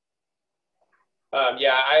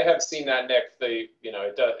 Yeah, I have seen that, Nick.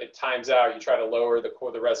 It times out. You try to lower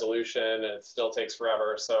the resolution, and it still takes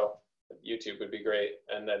forever. So YouTube would be great.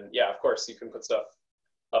 And then, yeah, of course, you can put stuff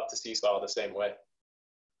up to Seesaw the same way.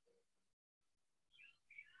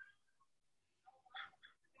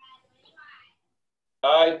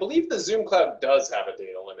 I believe the Zoom Cloud does have a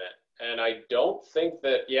data limit. And I don't think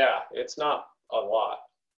that, it's not a lot.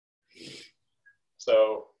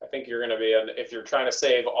 So I think you're going to be, if you're trying to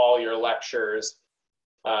save all your lectures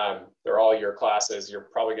or all your classes, you're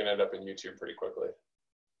probably going to end up in YouTube pretty quickly.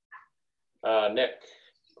 Nick,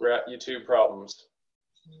 YouTube problems.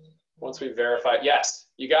 Once we verify, yes,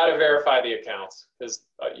 you got to verify the accounts because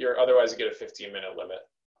otherwise you get a 15-minute limit.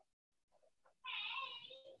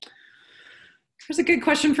 There's a good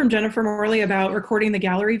question from Jennifer Morley about recording the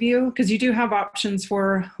gallery view, because you do have options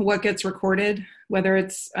for what gets recorded, whether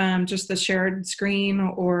it's just the shared screen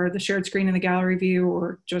or the shared screen in the gallery view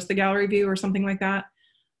or just the gallery view or something like that.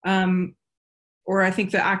 Or I think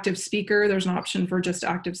the active speaker, there's an option for just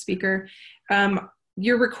active speaker.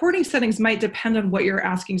 Your recording settings might depend on what you're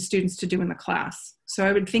asking students to do in the class. So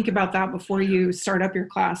I would think about that before you start up your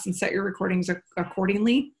class and set your recordings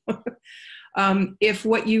accordingly. If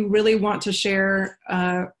what you really want to share,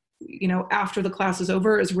 after the class is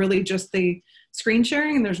over is really just the screen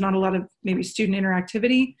sharing and there's not a lot of maybe student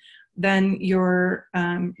interactivity, then your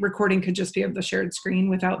recording could just be of the shared screen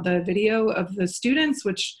without the video of the students,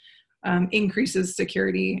 which increases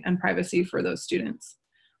security and privacy for those students.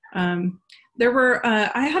 I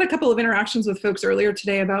had a couple of interactions with folks earlier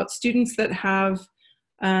today about students that have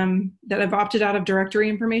opted out of directory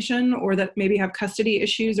information or that maybe have custody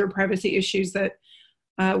issues or privacy issues that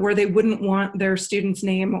where they wouldn't want their student's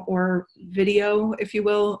name or video, if you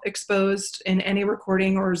will, exposed in any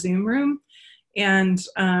recording or Zoom room. And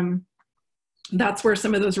that's where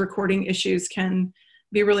some of those recording issues can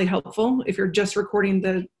be really helpful. If you're just recording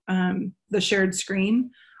the shared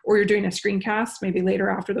screen or you're doing a screencast, maybe later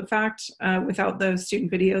after the fact without the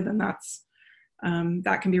student video, then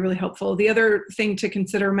that can be really helpful. The other thing to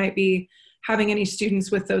consider might be having any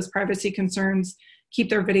students with those privacy concerns keep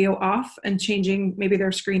their video off and changing maybe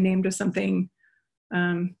their screen name to something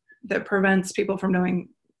that prevents people from knowing,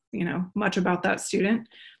 much about that student.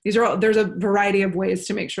 There's a variety of ways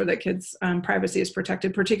to make sure that kids' privacy is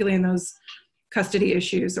protected, particularly in those custody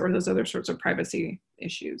issues or those other sorts of privacy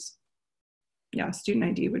issues. Yeah, student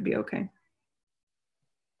ID would be okay.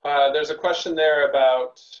 There's a question there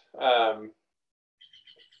about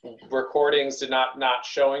recordings not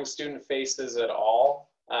showing student faces at all.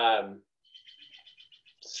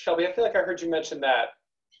 Shelby, I feel like I heard you mention that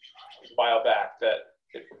a while back, that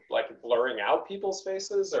it, like blurring out people's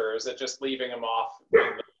faces, or is it just leaving them off?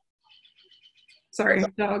 Sorry,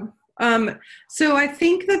 dog. So I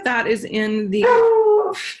think that is in the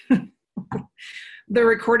the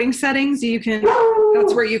recording settings.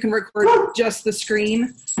 That's where you can record just the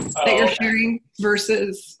screen that you're sharing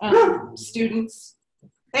versus students.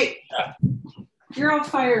 Hey, you're all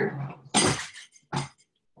fired.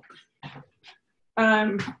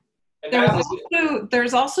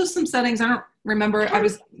 There's also some settings. I don't remember. I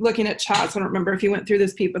was looking at chats. I don't remember if you went through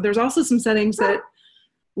this, Pete, but there's also some settings that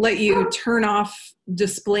let you turn off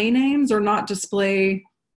display names or not display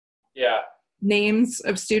names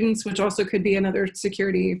of students, which also could be another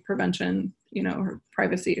security prevention, or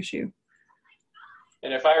privacy issue.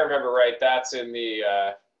 And if I remember right, that's in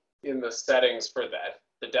the settings for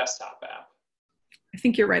the desktop app. I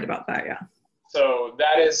think you're right about that, yeah. So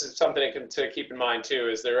that is something to keep in mind too,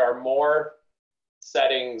 is there are more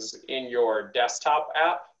settings in your desktop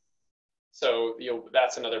app. So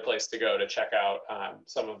that's another place to go to check out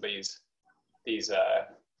some of these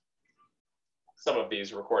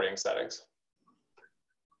recording settings.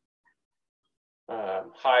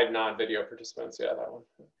 Hide non-video participants, yeah, that one.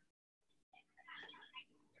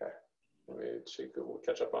 Okay, we'll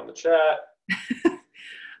catch up on the chat.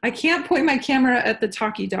 I can't point my camera at the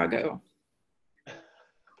talkie doggo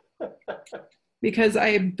because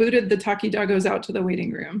I booted the talkie doggos out to the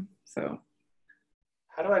waiting room. So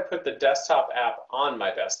how do I put the desktop app on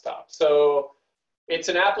my desktop? So it's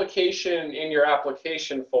an application in your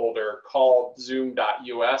application folder called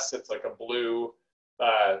zoom.us. It's like a blue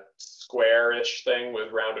square-ish thing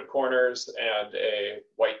with rounded corners and a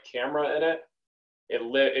white camera in it.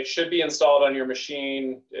 It should be installed on your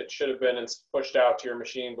machine. It should have been pushed out to your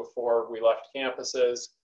machine before we left campuses.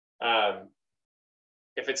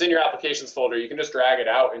 If it's in your applications folder, you can just drag it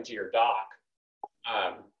out into your dock.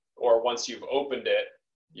 Or once you've opened it,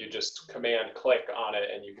 you just command click on it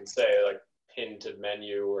and you can say like pin to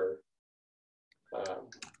menu or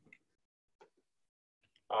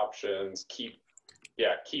options, keep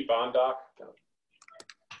on dock.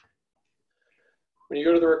 When you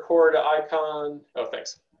go to the record icon, oh,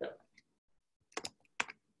 thanks. Yeah.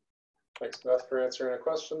 Thanks, Beth, for answering a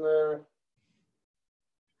question there.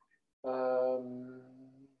 I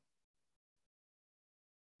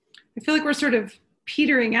feel like we're sort of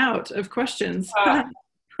petering out of questions. And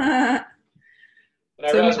I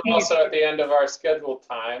realize we're also at the end of our scheduled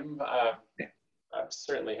time. I'm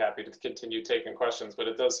certainly happy to continue taking questions, but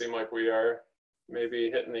it does seem like we are maybe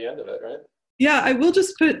hitting the end of it, right? Yeah, I will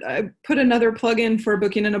just put another plug in for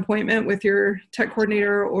booking an appointment with your tech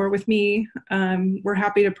coordinator or with me. We're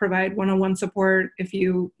happy to provide one-on-one support if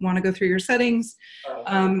you want to go through your settings.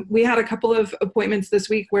 We had a couple of appointments this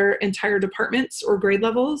week where entire departments or grade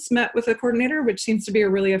levels met with a coordinator, which seems to be a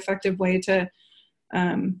really effective way to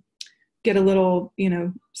get a little,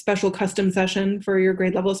 special custom session for your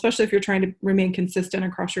grade level, especially if you're trying to remain consistent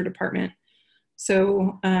across your department.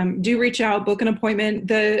 So do reach out, book an appointment.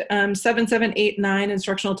 The 7789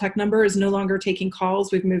 instructional tech number is no longer taking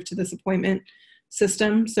calls. We've moved to this appointment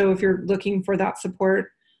system. So if you're looking for that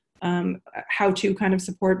support, how to kind of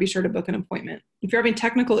support, be sure to book an appointment. If you're having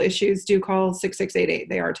technical issues, do call 6688.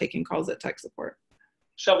 They are taking calls at tech support.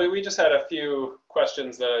 Shelby, we just had a few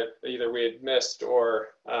questions that either we had missed or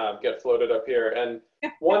get floated up here. And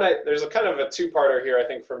there's a kind of a two-parter here, I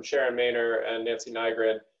think, from Sharon Maynor and Nancy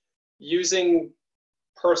Nygren. Using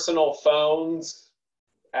personal phones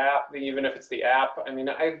app, even if it's the app, I mean,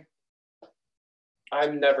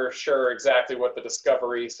 I'm never sure exactly what the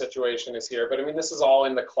discovery situation is here, but I mean, this is all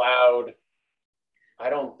in the cloud. I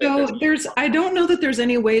don't think I don't know that there's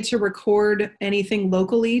any way to record anything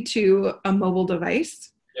locally to a mobile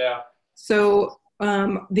device. Yeah. So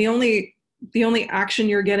the only action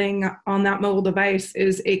you're getting on that mobile device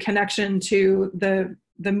is a connection to the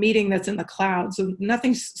meeting that's in the cloud. So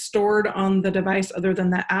nothing's stored on the device other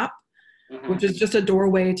than the app, which is just a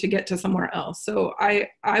doorway to get to somewhere else. So I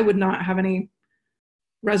would not have any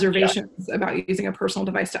reservations about using a personal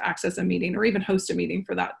device to access a meeting or even host a meeting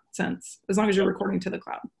for that sense, as long as you're recording to the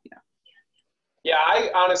cloud. Yeah,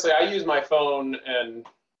 I use my phone and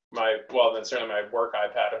then certainly my work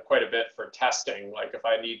iPad quite a bit for testing. Like if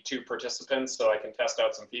I need 2 participants so I can test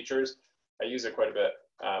out some features, I use it quite a bit.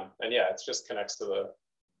 And yeah, it just connects to the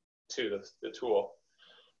tool.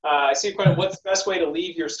 I see a question, what's the best way to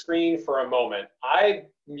leave your screen for a moment? I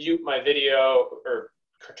mute my video or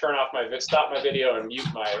stop my video and mute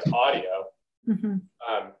my audio.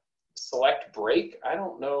 Select break? I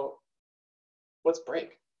don't know. What's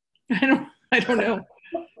break? I don't know.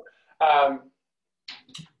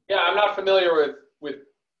 Yeah, I'm not familiar with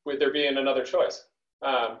would there be another choice?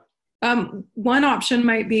 One option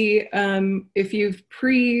might be if you've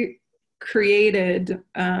pre-created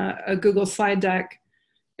a Google slide deck,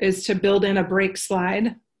 is to build in a break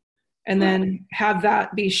slide and then have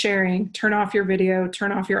that be sharing. Turn off your video,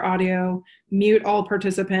 turn off your audio, mute all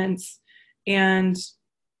participants, and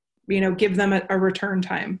give them a return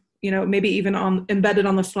time. Maybe even embedded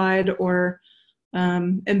on the slide, or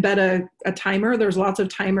embed a timer. There's lots of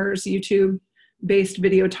timers, YouTube-based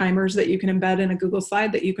video timers that you can embed in a Google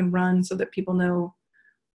slide that you can run so that people know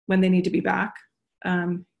when they need to be back.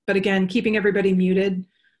 But again, keeping everybody muted,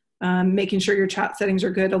 making sure your chat settings are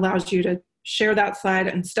good allows you to share that slide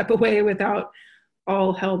and step away without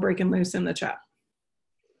all hell breaking loose in the chat.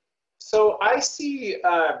 So I see,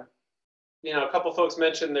 a couple folks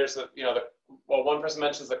mentioned there's one person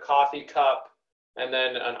mentions the coffee cup and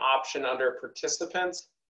then an option under participants.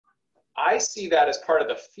 I see that as part of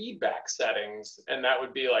the feedback settings, and that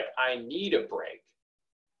would be like, I need a break.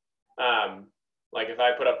 Like if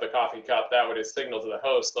I put up the coffee cup, that would signal to the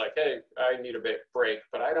host like, hey, I need a break,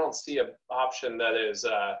 but I don't see an option that is.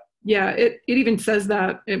 Yeah, it even says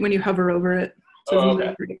that when you hover over it. Oh,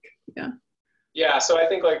 okay. Yeah. Yeah, so I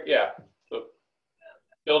think so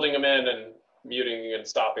building them in and muting and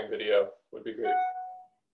stopping video would be great.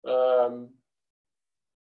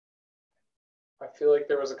 I feel like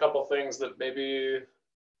there was a couple things that maybe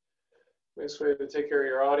this way to take care of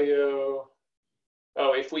your audio.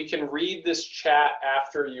 Oh, if we can read this chat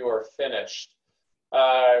after you are finished.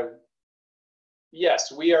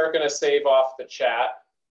 Yes, we are going to save off the chat.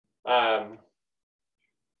 But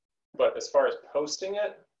as far as posting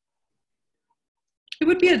it? It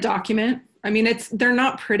would be a document. I mean, they're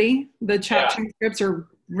not pretty. The chat transcripts are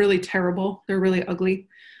really terrible. They're really ugly.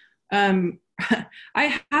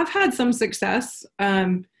 I have had some success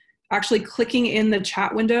actually clicking in the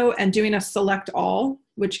chat window and doing a select all,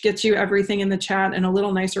 which gets you everything in the chat in a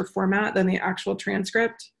little nicer format than the actual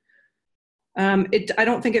transcript. I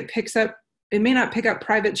don't think it may not pick up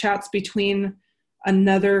private chats between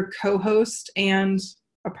another co-host and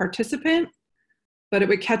a participant, but it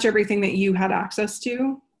would catch everything that you had access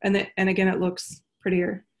to. And again, it looks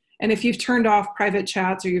prettier. And if you've turned off private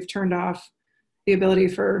chats, or you've turned off the ability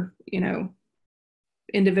for,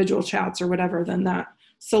 individual chats or whatever, then that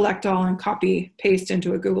select all and copy paste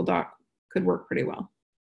into a Google Doc could work pretty well.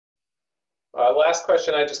 Last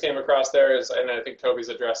question I just came across there is, and I think Toby's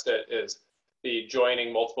addressed it, is the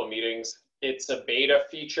joining multiple meetings. It's a beta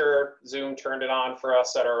feature. Zoom turned it on for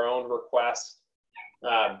us at our own request.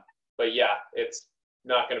 But yeah, it's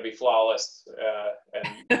not going to be flawless, and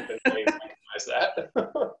recognize that.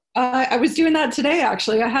 I was doing that today,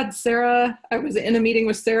 actually. I was in a meeting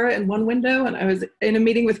with Sarah in one window, and I was in a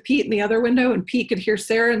meeting with Pete in the other window, and Pete could hear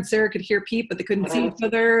Sarah and Sarah could hear Pete, but they couldn't see each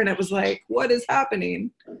other. And it was like, what is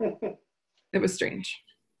happening? It was strange.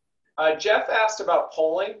 Jeff asked about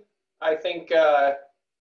polling. I think I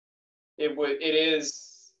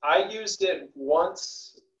used it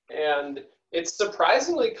once, and it's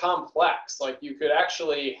surprisingly complex. Like, you could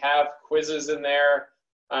actually have quizzes in there.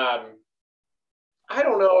 I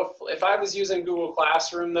don't know if I was using Google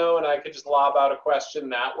Classroom though, and I could just lob out a question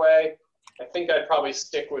that way, I think I'd probably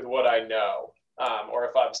stick with what I know. Or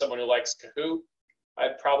if I'm someone who likes Kahoot,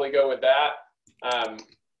 I'd probably go with that.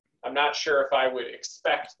 I'm not sure if I would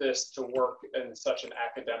expect this to work in such an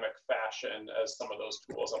academic fashion as some of those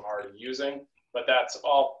tools I'm already using, but that's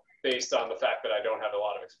all based on the fact that I don't have a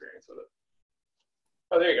lot of experience with it.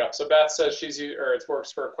 Oh, there you go. So Beth says it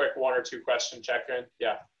works for a quick 1 or 2 question check-in.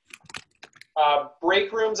 Yeah.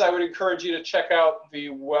 Break rooms, I would encourage you to check out the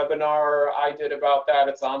webinar I did about that.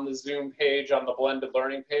 It's on the Zoom page, on the blended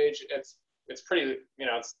learning page. It's pretty,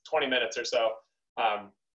 it's 20 minutes or so.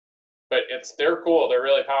 But they're cool. They're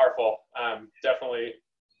really powerful. Definitely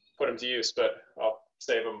put them to use, but I'll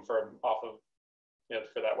save them for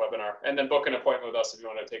that webinar. And then book an appointment with us if you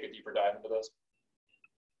want to take a deeper dive into those.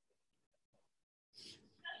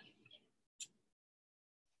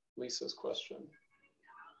 Lisa's question.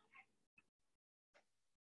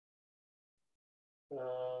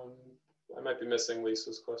 I might be missing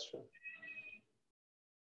Lisa's question.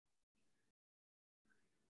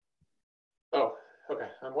 Oh, okay.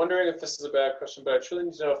 I'm wondering if this is a bad question, but I truly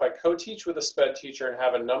need to know if I co-teach with a SPED teacher and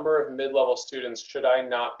have a number of mid-level students, should I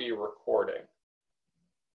not be recording?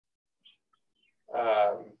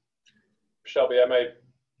 Shelby, I might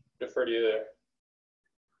defer to you there.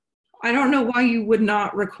 I don't know why you would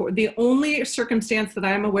not record. The only circumstance that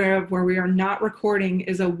I'm aware of where we are not recording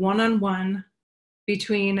is a one-on-one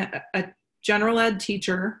between a general ed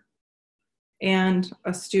teacher and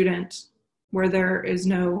a student where there is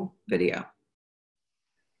no video.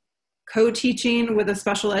 co-teaching with a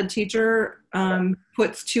special ed teacher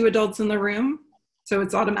puts 2 adults in the room, so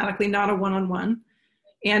it's automatically not a one-on-one.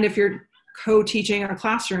 And if you're co-teaching a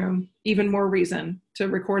classroom, even more reason to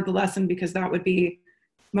record the lesson, because that would be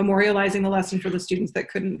memorializing the lesson for the students that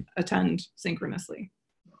couldn't attend synchronously.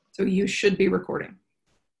 So you should be recording.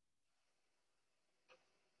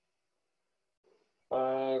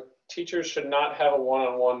 Teachers should not have a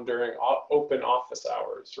one-on-one during open office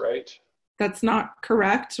hours, right? That's not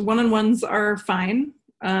correct. One-on-ones are fine.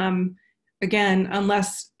 Again,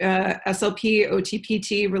 unless SLP,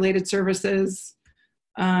 OTPT related services,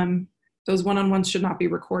 those one-on-ones should not be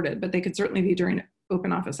recorded, but they could certainly be during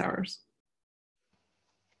open office hours.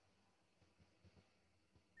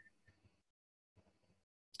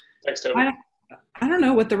 Thanks, Toby. I don't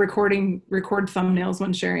know what the record thumbnails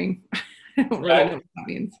when sharing. I don't really know what that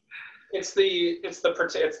means. It's the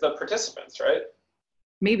participants, right?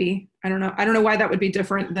 Maybe. I don't know. I don't know why that would be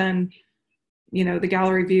different than, you know, the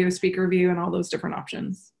gallery view, speaker view, and all those different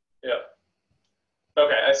options. Yeah.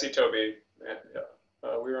 Okay, I see Toby. Yeah.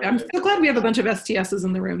 I'm so glad we have a bunch of STSs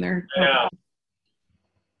in the room there. Yeah.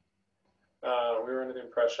 We were under the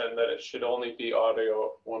impression that it should only be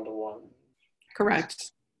audio one-to-one.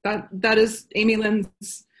 Correct. That is Amy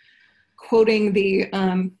Lynn's quoting the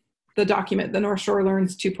document, the Northshore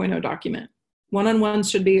Learns 2.0 document. One-on-ones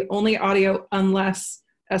should be only audio unless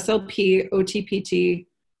SLP, OTPT,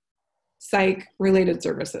 psych related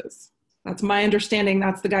services. That's my understanding.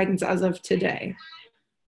 That's the guidance as of today.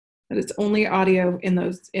 That it's only audio in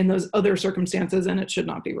those other circumstances, and it should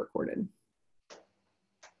not be recorded.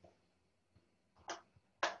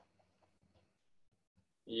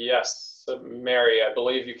 Yes, so Mary, I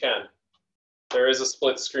believe you can. There is a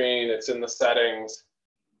split screen. It's in the settings.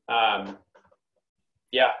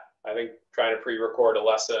 Yeah, I think trying to pre-record a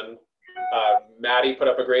lesson. Maddie put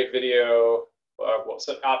up a great video,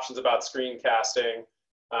 some options about screencasting.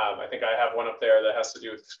 I think I have one up there that has to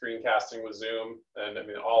do with screencasting with Zoom. And I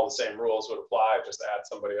mean, all the same rules would apply, just add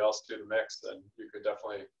somebody else to the mix, and you could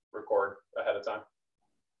definitely record ahead of time.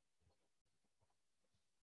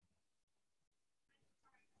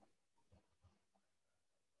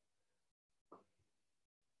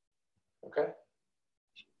 Okay.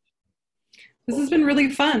 This has been really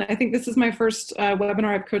fun. I think this is my first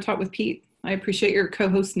webinar I've co-taught with Pete. I appreciate your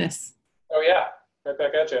co-hostness. Oh yeah, right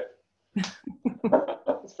back at you.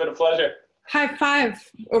 It's been a pleasure. High five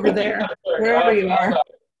over there, wherever you are.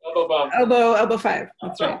 Elbow bump. Elbow five.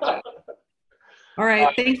 That's right. All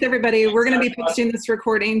right. Thanks, everybody. We're going to be posting this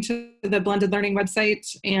recording to the Blended Learning website,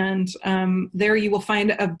 and there you will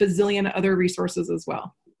find a bazillion other resources as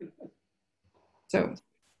well. So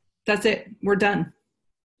that's it. We're done.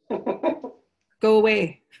 Go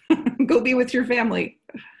away. Go be with your family.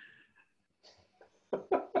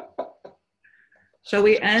 Shall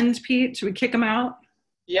we end, Pete? Should we kick them out?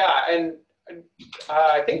 Yeah, and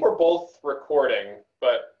I think we're both recording,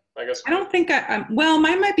 but I guess I don't think well,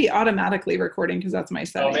 mine might be automatically recording because that's my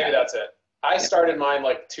setting. Oh, maybe that's it. I started mine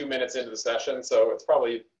like 2 minutes into the session, so it's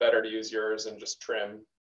probably better to use yours and just trim.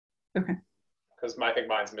 Okay. Because I think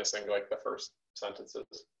mine's missing like the first sentences.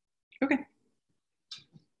 Okay.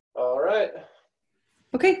 All right.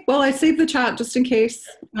 Okay, well, I saved the chat just in case.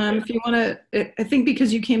 If you want to, I think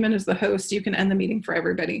because you came in as the host, you can end the meeting for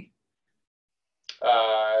everybody.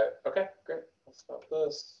 Okay, great. I'll stop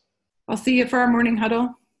this. I'll see you for our morning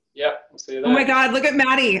huddle. Yeah, we'll see you then. Oh my God, look at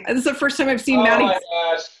Maddie. This is the first time I've seen Maddie's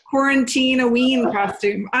quarantine-a-ween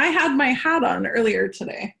costume. I had my hat on earlier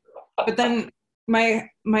today, but then my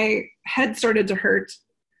head started to hurt.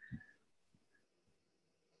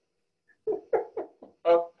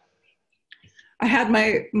 Oh. I had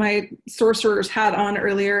my sorcerer's hat on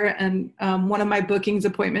earlier, and one of my bookings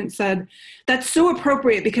appointments said, "That's so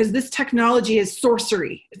appropriate because this technology is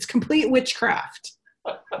sorcery. It's complete witchcraft."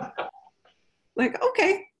 Like,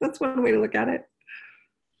 okay, that's one way to look at it.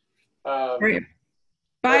 All right.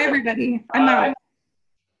 Bye, everybody. I'm out.